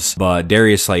cause. But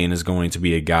Darius Slayton is going to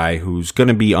be a guy who's going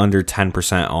to be under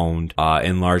 10% owned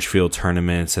in large field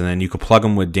tournaments. And then you could plug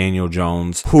him with Daniel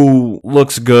Jones, who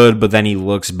looks good, but then he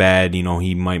looks bad.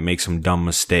 He might make some dumb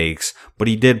mistakes. But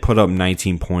he did put up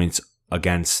 19 points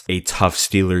against a tough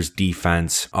Steelers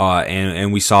defense.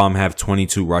 And we saw him have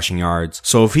 22 rushing yards.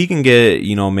 So if he can get,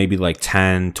 maybe like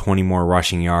 10, 20 more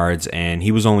rushing yards, and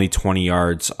he was only 20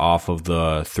 yards off of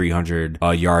the 300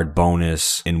 yard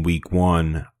bonus in week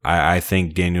 1, I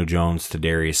think Daniel Jones to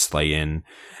Darius Slayton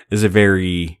is a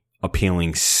very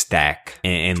appealing stack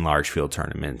in large field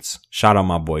tournaments. Shout out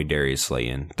my boy Darius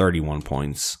Slayton, 31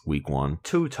 points week 1.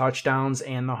 2 touchdowns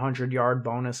and the 100-yard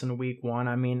bonus in week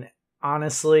 1.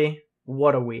 Honestly,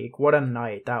 what a week. What a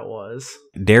night that was.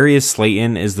 Darius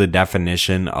Slayton is the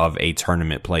definition of a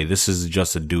tournament play. This is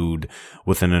just a dude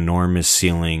with an enormous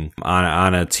ceiling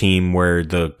on a team where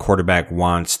the quarterback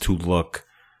wants to look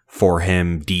for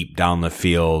him deep down the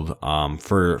field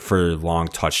for long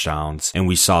touchdowns. And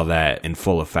we saw that in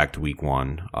full effect week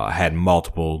 1. Had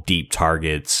multiple deep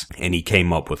targets, and he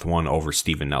came up with one over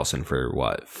Steven Nelson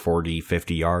for 40,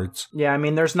 50 yards? Yeah,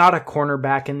 there's not a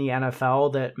cornerback in the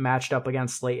NFL that matched up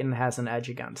against Slayton has an edge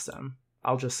against him.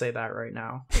 I'll just say that right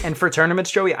now. And for tournaments,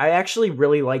 Joey, I actually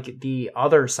really like the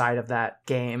other side of that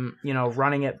game,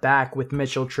 running it back with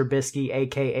Mitchell Trubisky,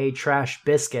 aka Trash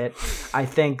Biscuit. I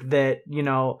think that,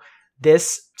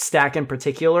 this stack in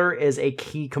particular is a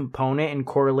key component in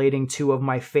correlating 2 of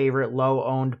my favorite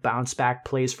low-owned bounce-back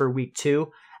plays for week 2,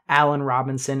 Allen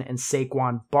Robinson and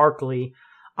Saquon Barkley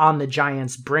on the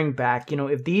Giants bring back.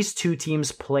 If these 2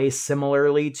 teams play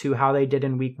similarly to how they did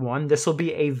in week 1, this will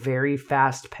be a very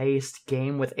fast-paced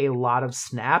game with a lot of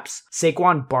snaps.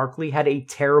 Saquon Barkley had a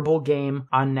terrible game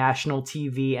on national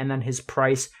TV, and then his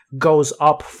price goes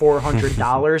up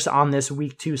 $400 on this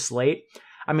week 2 slate.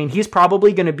 He's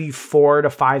probably going to be 4 to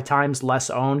 5 times less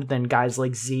owned than guys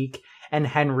like Zeke and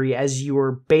Henry, as you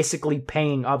were basically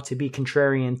paying up to be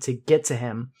contrarian to get to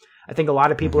him. I think a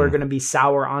lot of people are going to be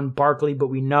sour on Barkley, but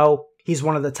we know he's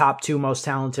one of the top 2 most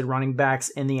talented running backs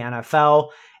in the NFL.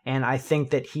 And I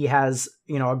think that he has,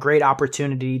 a great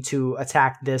opportunity to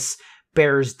attack this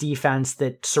Bears defense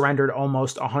that surrendered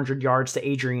almost 100 yards to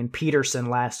Adrian Peterson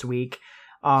last week.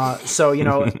 So,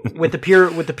 with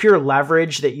the pure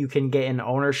leverage that you can get in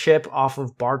ownership off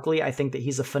of Barkley, I think that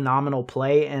he's a phenomenal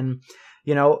play. And,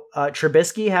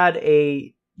 Trubisky had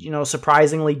a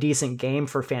surprisingly decent game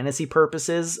for fantasy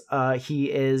purposes.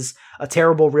 He is a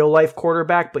terrible real life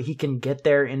quarterback, but he can get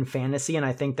there in fantasy. And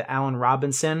I think that Allen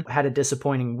Robinson had a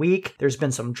disappointing week. There's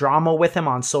been some drama with him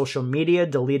on social media,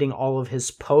 deleting all of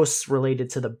his posts related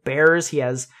to the Bears. He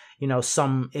has,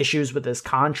 some issues with his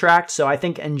contract. So I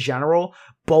think in general,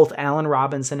 both Allen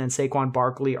Robinson and Saquon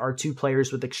Barkley are two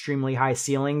players with extremely high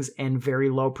ceilings and very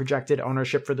low projected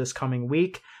ownership for this coming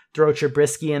week. Throw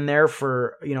Trubisky in there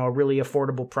for, a really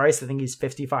affordable price. I think he's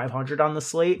 $5,500 on the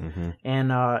slate. Mm-hmm.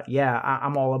 And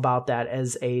I'm all about that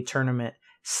as a tournament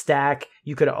stack.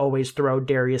 You could always throw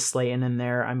Darius Slayton in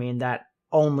there. I mean, that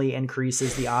only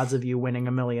increases the odds of you winning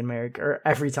 $1 million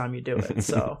every time you do it.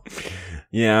 So,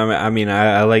 yeah, I mean,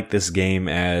 I like this game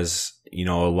as, a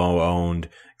low-owned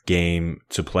game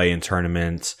to play in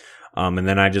tournaments. And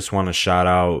then I just want to shout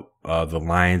out the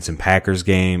Lions and Packers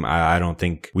game. I don't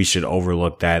think we should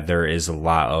overlook that. There is a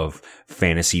lot of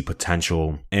fantasy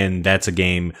potential, and that's a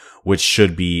game which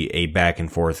should be a back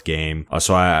and forth game.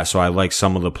 So I like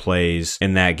some of the plays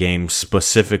in that game,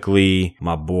 specifically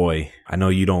my boy. I know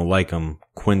you don't like him,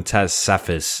 Quintez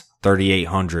Cephas.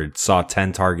 3,800, saw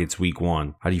 10 targets week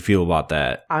 1. How do you feel about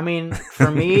that? I mean, for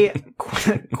me,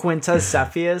 Quintez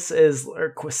Cephas.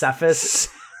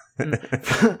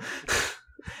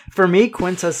 For me,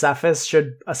 Quintez Cephas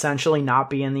should essentially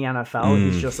not be in the NFL.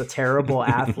 He's just a terrible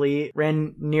athlete.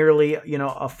 Ran nearly, a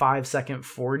 5-second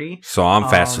 40. So I'm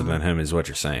faster than him is what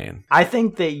you're saying. I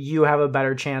think that you have a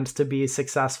better chance to be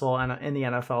successful in the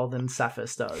NFL than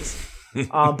Cephas does.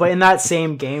 But in that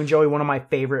same game, Joey, one of my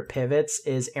favorite pivots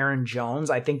is Aaron Jones.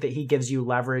 I think that he gives you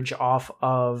leverage off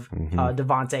of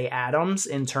Devontae Adams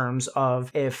in terms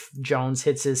of if Jones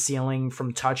hits his ceiling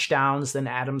from touchdowns, then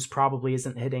Adams probably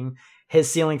isn't hitting his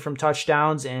ceiling from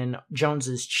touchdowns, and Jones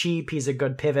is cheap. He's a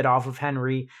good pivot off of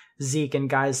Henry, Zeke, and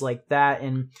guys like that.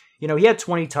 And, he had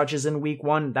 20 touches in week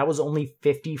 1. That was only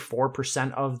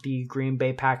 54% of the Green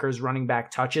Bay Packers running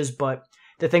back touches, but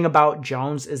the thing about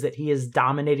Jones is that he is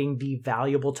dominating the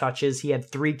valuable touches. He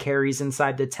had 3 carries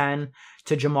inside the 10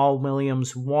 to Jamal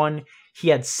Williams 1. He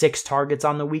had 6 targets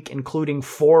on the week, including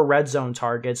 4 red zone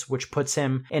targets, which puts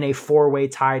him in a 4-way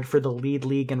tied for the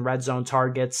league in red zone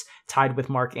targets, tied with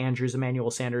Mark Andrews, Emmanuel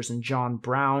Sanders, and John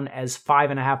Brown as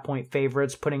 5.5-point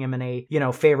favorites, putting him in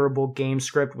a, favorable game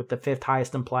script with the 5th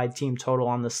highest implied team total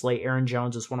on the slate. Aaron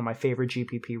Jones is one of my favorite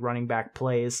GPP running back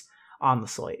plays on the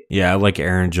slate. Yeah, I like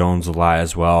Aaron Jones a lot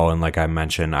as well. And like I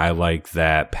mentioned, I like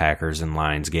that Packers and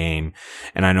Lions game.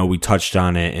 And I know we touched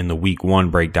on it in the week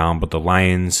 1 breakdown, but the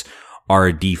Lions are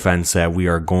a defense that we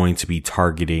are going to be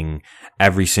targeting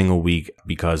every single week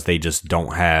because they just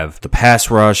don't have the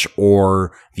pass rush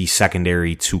or the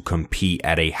secondary to compete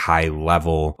at a high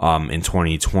level in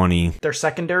 2020. Their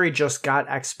secondary just got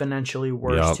exponentially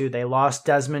worse too. They lost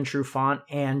Desmond Trufant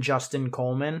and Justin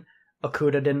Coleman.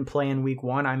 Okudah didn't play in week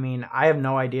 1. I mean, I have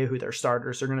no idea who their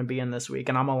starters are going to be in this week,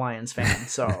 and I'm a Lions fan.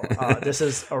 So this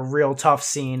is a real tough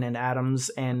scene, and Adams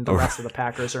and the rest of the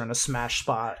Packers are in a smash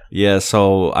spot. Yeah,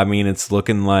 so, I mean, it's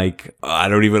looking like, I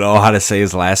don't even know how to say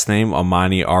his last name,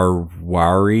 Amani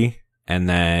Arwari, and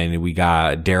then we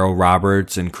got Darryl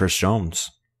Roberts and Chris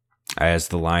Jones as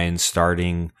the Lions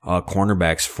starting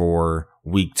cornerbacks for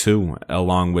week 2,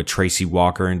 along with Tracy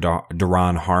Walker and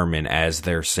Daron Harmon as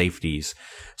their safeties.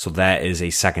 So that is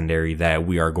a secondary that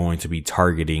we are going to be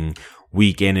targeting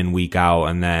week in and week out.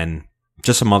 And then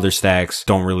just some other stacks.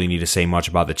 Don't really need to say much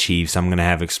about the Chiefs. I'm going to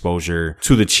have exposure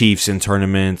to the Chiefs in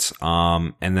tournaments.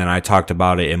 And then I talked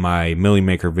about it in my Millie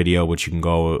Maker video, which you can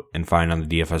go and find on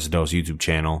the DFS Dose YouTube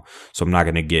channel. So I'm not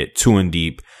going to get too in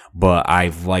deep, but I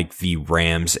like the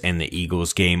Rams and the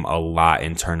Eagles game a lot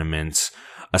in tournaments,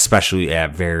 especially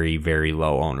at very, very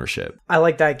low ownership. I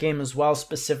like that game as well,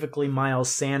 specifically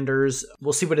Miles Sanders.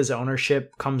 We'll see what his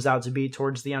ownership comes out to be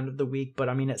towards the end of the week, but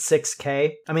I mean, at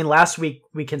 6K, last week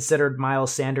we considered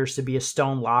Miles Sanders to be a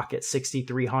stone lock at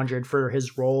 6,300 for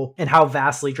his role and how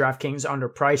vastly DraftKings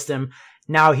underpriced him.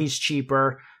 Now he's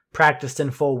cheaper, practiced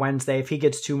in full Wednesday. If he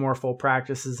gets 2 more full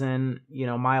practices in,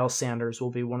 Miles Sanders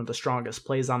will be one of the strongest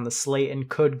plays on the slate and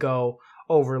could go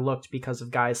overlooked because of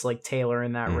guys like Taylor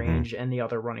in that range and the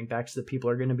other running backs that people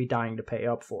are going to be dying to pay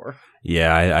up for.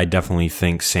 Yeah, I definitely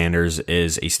think Sanders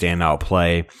is a standout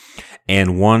play.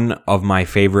 And one of my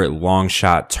favorite long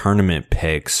shot tournament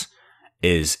picks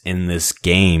is in this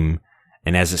game.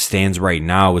 And as it stands right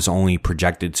now, is only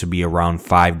projected to be around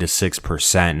 5 to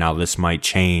 6%. Now this might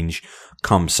change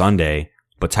come Sunday,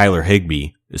 but Tyler Higbee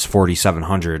is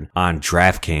 4,700 on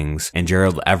DraftKings, and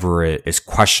Gerald Everett is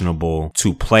questionable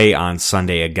to play on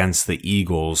Sunday against the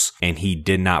Eagles, and he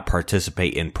did not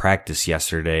participate in practice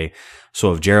yesterday.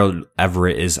 So if Gerald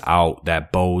Everett is out,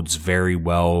 that bodes very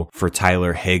well for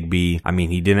Tyler Higbee. I mean,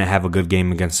 he didn't have a good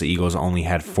game against the Eagles, only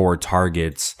had 4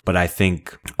 targets, but I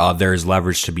think there's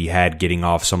leverage to be had getting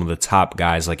off some of the top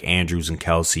guys like Andrews and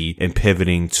Kelsey and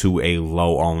pivoting to a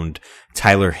low-owned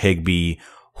Tyler Higbee,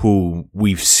 who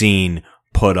we've seen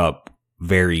put up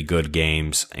very good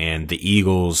games, and the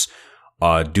Eagles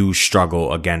do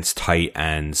struggle against tight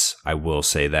ends. I will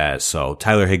say that. So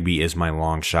Tyler Higbee is my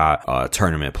long shot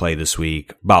tournament play this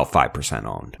week, about 5%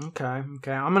 owned. Okay.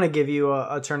 I'm going to give you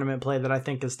a tournament play that I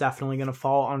think is definitely going to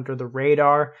fall under the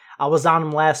radar. I was on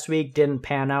him last week, didn't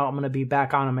pan out. I'm going to be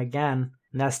back on him again,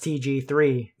 and that's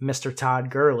TG3, Mr.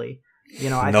 Todd Gurley.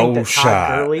 I think that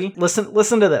Todd Gurley,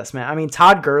 listen to this, man. I mean,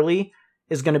 Todd Gurley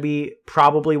is going to be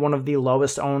probably one of the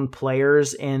lowest owned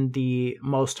players in the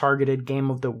most targeted game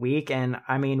of the week. And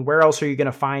I mean, where else are you going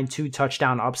to find 2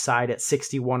 touchdown upside at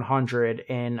 6,100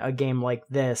 in a game like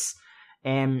this?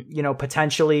 And,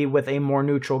 potentially with a more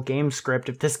neutral game script,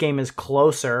 if this game is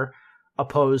closer,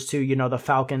 opposed to, the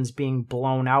Falcons being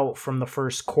blown out from the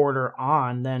first quarter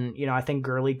on, then, I think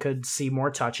Gurley could see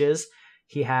more touches.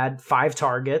 He had 5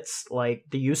 targets, like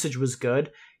the usage was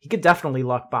good. He could definitely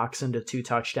luck box into 2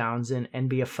 touchdowns and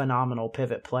be a phenomenal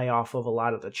pivot play off of a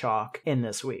lot of the chalk in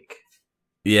this week.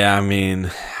 Yeah, I mean,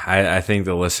 I think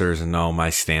the listeners know my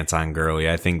stance on Gurley.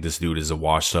 I think this dude is a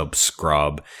washed up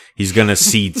scrub. He's going to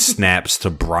cede snaps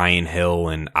to Brian Hill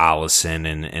and Allison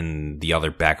and the other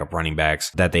backup running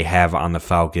backs that they have on the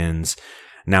Falcons.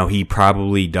 Now, he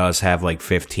probably does have like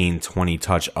 15, 20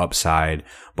 touch upside,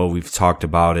 but we've talked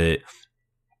about it.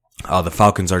 The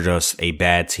Falcons are just a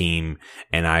bad team,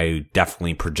 and I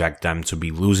definitely project them to be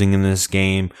losing in this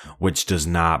game, which does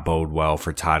not bode well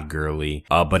for Todd Gurley.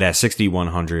 But at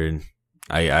 6,100,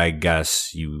 I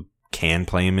guess you can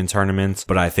play him in tournaments,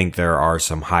 but I think there are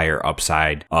some higher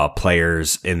upside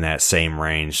players in that same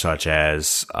range, such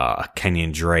as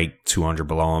Kenyon Drake, 200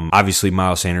 below him. Obviously,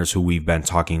 Miles Sanders, who we've been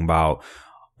talking about,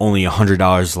 only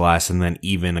 $100 less, and then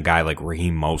even a guy like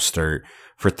Raheem Mostert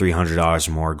for $300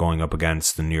 more going up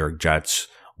against the New York Jets,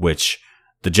 which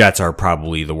the Jets are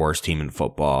probably the worst team in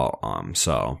football.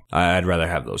 So I'd rather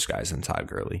have those guys than Todd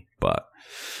Gurley, but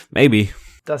maybe.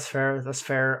 That's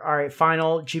fair. All right,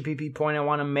 final GPP point I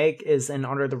want to make is an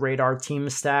under the radar team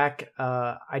stack.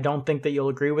 I don't think that you'll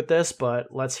agree with this, but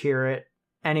let's hear it.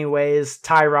 Anyways,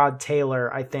 Tyrod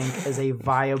Taylor, I think, is a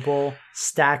viable,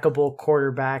 stackable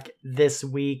quarterback this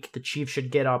week. The Chiefs should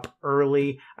get up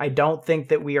early. I don't think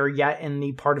that we are yet in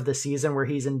the part of the season where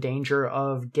he's in danger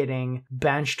of getting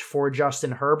benched for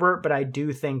Justin Herbert, but I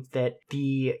do think that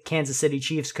the Kansas City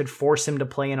Chiefs could force him to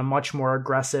play in a much more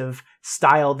aggressive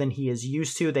style than he is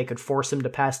used to. They could force him to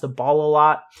pass the ball a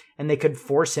lot, and they could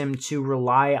force him to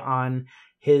rely on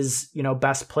his,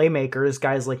 best playmakers,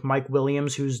 guys like Mike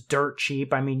Williams, who's dirt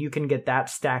cheap. I mean, you can get that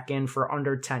stack in for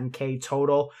under 10K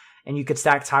total, and you could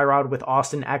stack Tyrod with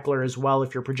Austin Eckler as well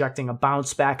if you're projecting a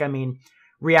bounce back. I mean,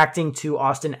 reacting to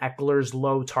Austin Eckler's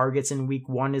low targets in week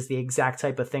 1 is the exact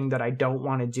type of thing that I don't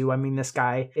want to do. I mean, this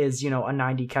guy is, a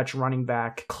 90 catch running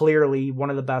back, clearly one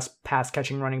of the best pass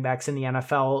catching running backs in the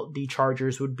NFL. The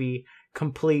Chargers would be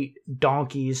complete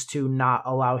donkeys to not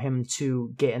allow him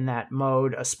to get in that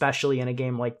mode, especially in a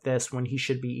game like this when he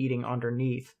should be eating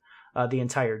underneath the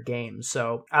entire game.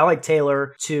 So I like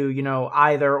Taylor to,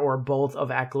 either or both of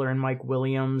Eckler and Mike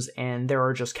Williams, and there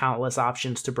are just countless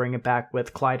options to bring it back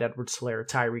with Clyde Edwards-Helaire,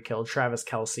 Tyreek Hill, Travis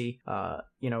Kelce,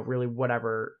 really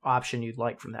whatever option you'd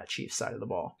like from that Chiefs side of the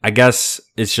ball. I guess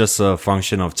it's just a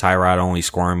function of Tyrod only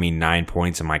scoring me 9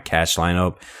 points in my cash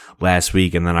lineup last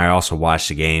week, and then I also watched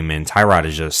the game, and Tyrod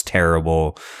is just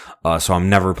terrible. So I'm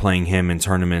never playing him in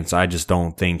tournaments. I just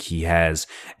don't think he has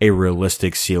a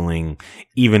realistic ceiling,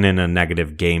 even in a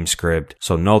negative game script.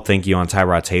 So no thank you on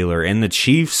Tyrod Taylor. And the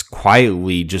Chiefs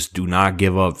quietly just do not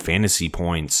give up fantasy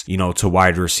points, to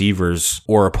wide receivers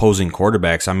or opposing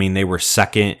quarterbacks. I mean, they were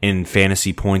second in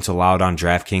fantasy points allowed on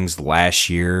DraftKings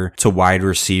last year to wide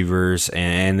receivers,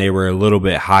 and they were a little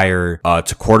bit higher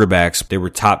to quarterbacks. They were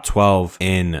top 12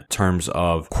 in terms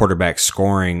of quarterback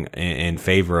scoring in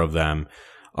favor of them.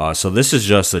 So this is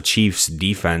just a Chiefs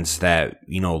defense that,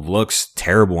 looks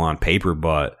terrible on paper,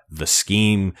 but the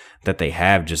scheme that they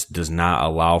have just does not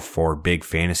allow for big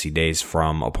fantasy days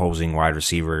from opposing wide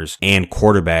receivers and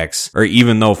quarterbacks, or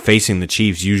even though facing the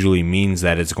Chiefs usually means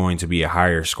that it's going to be a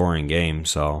higher scoring game.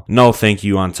 So no thank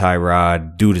you on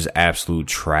Tyrod. Dude is absolute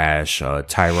trash.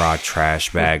 Tyrod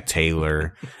Trash Bag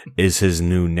Taylor is his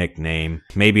new nickname.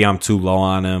 Maybe I'm too low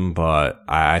on him, but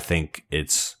I think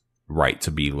it's right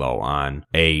to be low on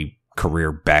a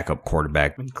career backup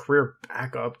quarterback. I mean, career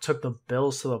backup took the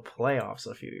Bills to the playoffs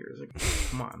a few years ago.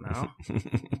 Come on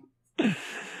now.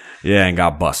 Yeah, and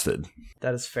got busted.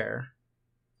 That is fair.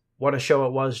 What a show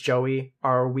it was, Joey.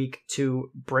 Our week 2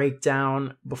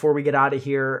 breakdown. Before we get out of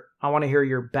here, I want to hear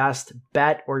your best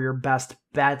bet or your best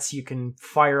bets. You can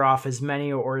fire off as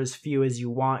many or as few as you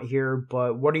want here,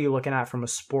 but what are you looking at from a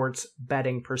sports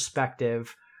betting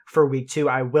perspective for week 2?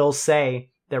 I will say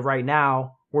that right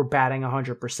now we're batting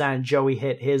 100%. Joey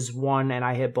hit his one and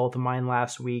I hit both of mine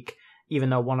last week, even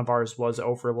though one of ours was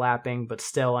overlapping, but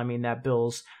still, I mean, that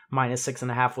Bills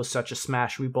 -6.5 was such a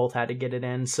smash. We both had to get it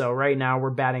in. So right now we're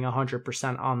batting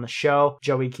 100% on the show.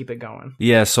 Joey, keep it going.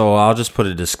 Yeah, so I'll just put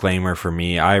a disclaimer for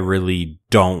me. I really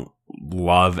don't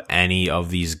love any of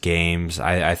these games.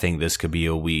 I think this could be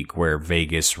a week where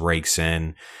Vegas rakes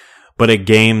in. But a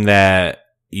game that,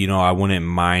 you know, I wouldn't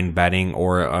mind betting,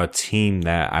 or a team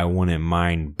that I wouldn't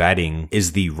mind betting,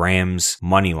 is the Rams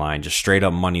money line, just straight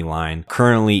up money line.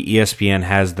 Currently, ESPN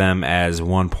has them as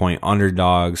 1-point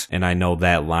underdogs, and I know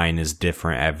that line is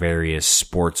different at various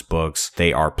sports books.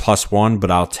 They are +1, but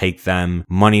I'll take them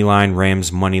money line,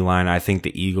 Rams money line. I think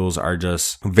the Eagles are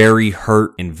just very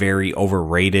hurt and very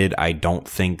overrated. I don't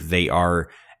think they are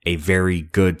a very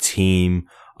good team.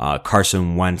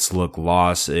 Carson Wentz looked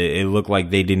lost. It looked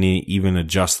like they didn't even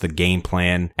adjust the game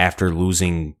plan after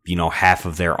losing, half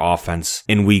of their offense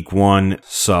in week 1.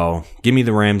 So give me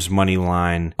the Rams money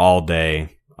line all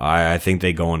day. I think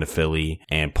they go into Philly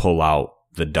and pull out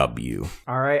the W.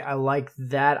 All right. I like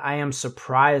that. I am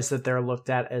surprised that they're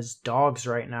looked at as dogs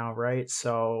right now, right?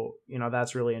 So,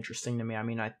 that's really interesting to me. I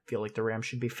mean, I feel like the Rams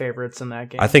should be favorites in that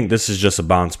game. I think this is just a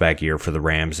bounce back year for the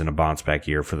Rams and a bounce back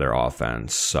year for their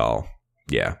offense. So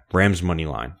yeah, Rams money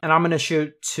line. And I'm going to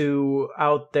shoot 2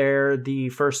 out there. The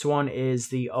first one is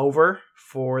the over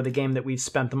for the game that we've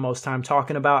spent the most time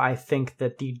talking about. I think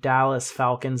that the Dallas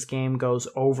Falcons game goes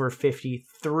over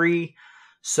 53.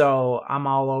 So I'm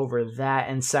all over that.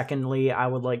 And secondly, I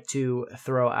would like to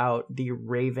throw out the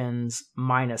Ravens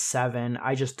 -7.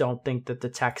 I just don't think that the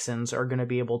Texans are going to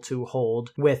be able to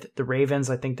hold with the Ravens.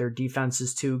 I think their defense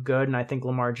is too good, and I think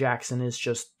Lamar Jackson is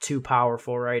just too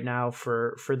powerful right now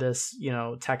for this,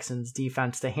 Texans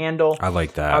defense to handle. I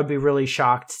like that. I would be really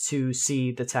shocked to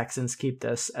see the Texans keep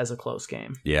this as a close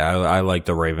game. Yeah, I like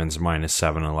the Ravens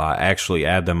 -7 a lot. Actually,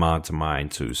 add them on to mine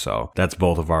too. So that's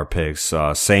both of our picks.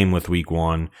 Same with week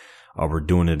 1. We're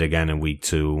doing it again in week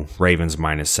 2. Ravens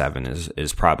 -7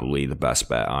 is probably the best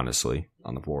bet, honestly,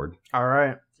 on the board. All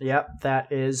right. Yep,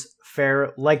 that is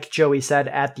fair. Like Joey said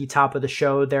at the top of the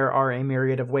show, there are a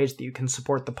myriad of ways that you can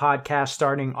support the podcast,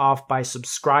 starting off by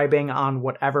subscribing on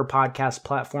whatever podcast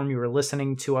platform you are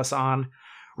listening to us on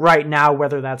right now,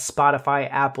 whether that's Spotify,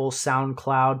 Apple,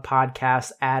 SoundCloud,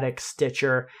 Podcast Addict,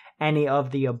 Stitcher, any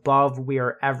of the above. We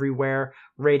are everywhere.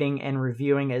 Rating and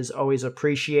reviewing is always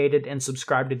appreciated, and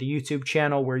subscribe to the YouTube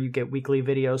channel where you get weekly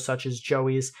videos such as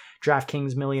Joey's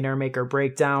DraftKings Millionaire Maker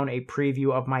Breakdown, a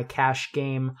preview of my cash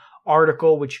game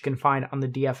article, which you can find on the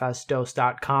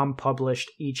DFSdose.com,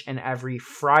 published each and every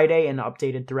Friday and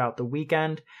updated throughout the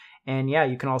weekend. And yeah,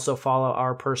 you can also follow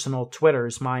our personal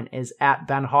Twitters. Mine is at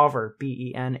Ben Hauver,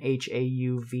 BenHauver.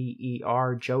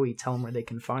 Joey, tell them where they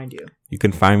can find you. You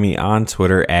can find me on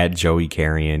Twitter at Joey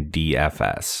Carrion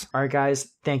DFS. All right,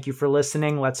 guys, thank you for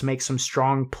listening. Let's make some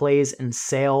strong plays and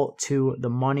sail to the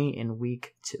money in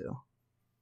week 2.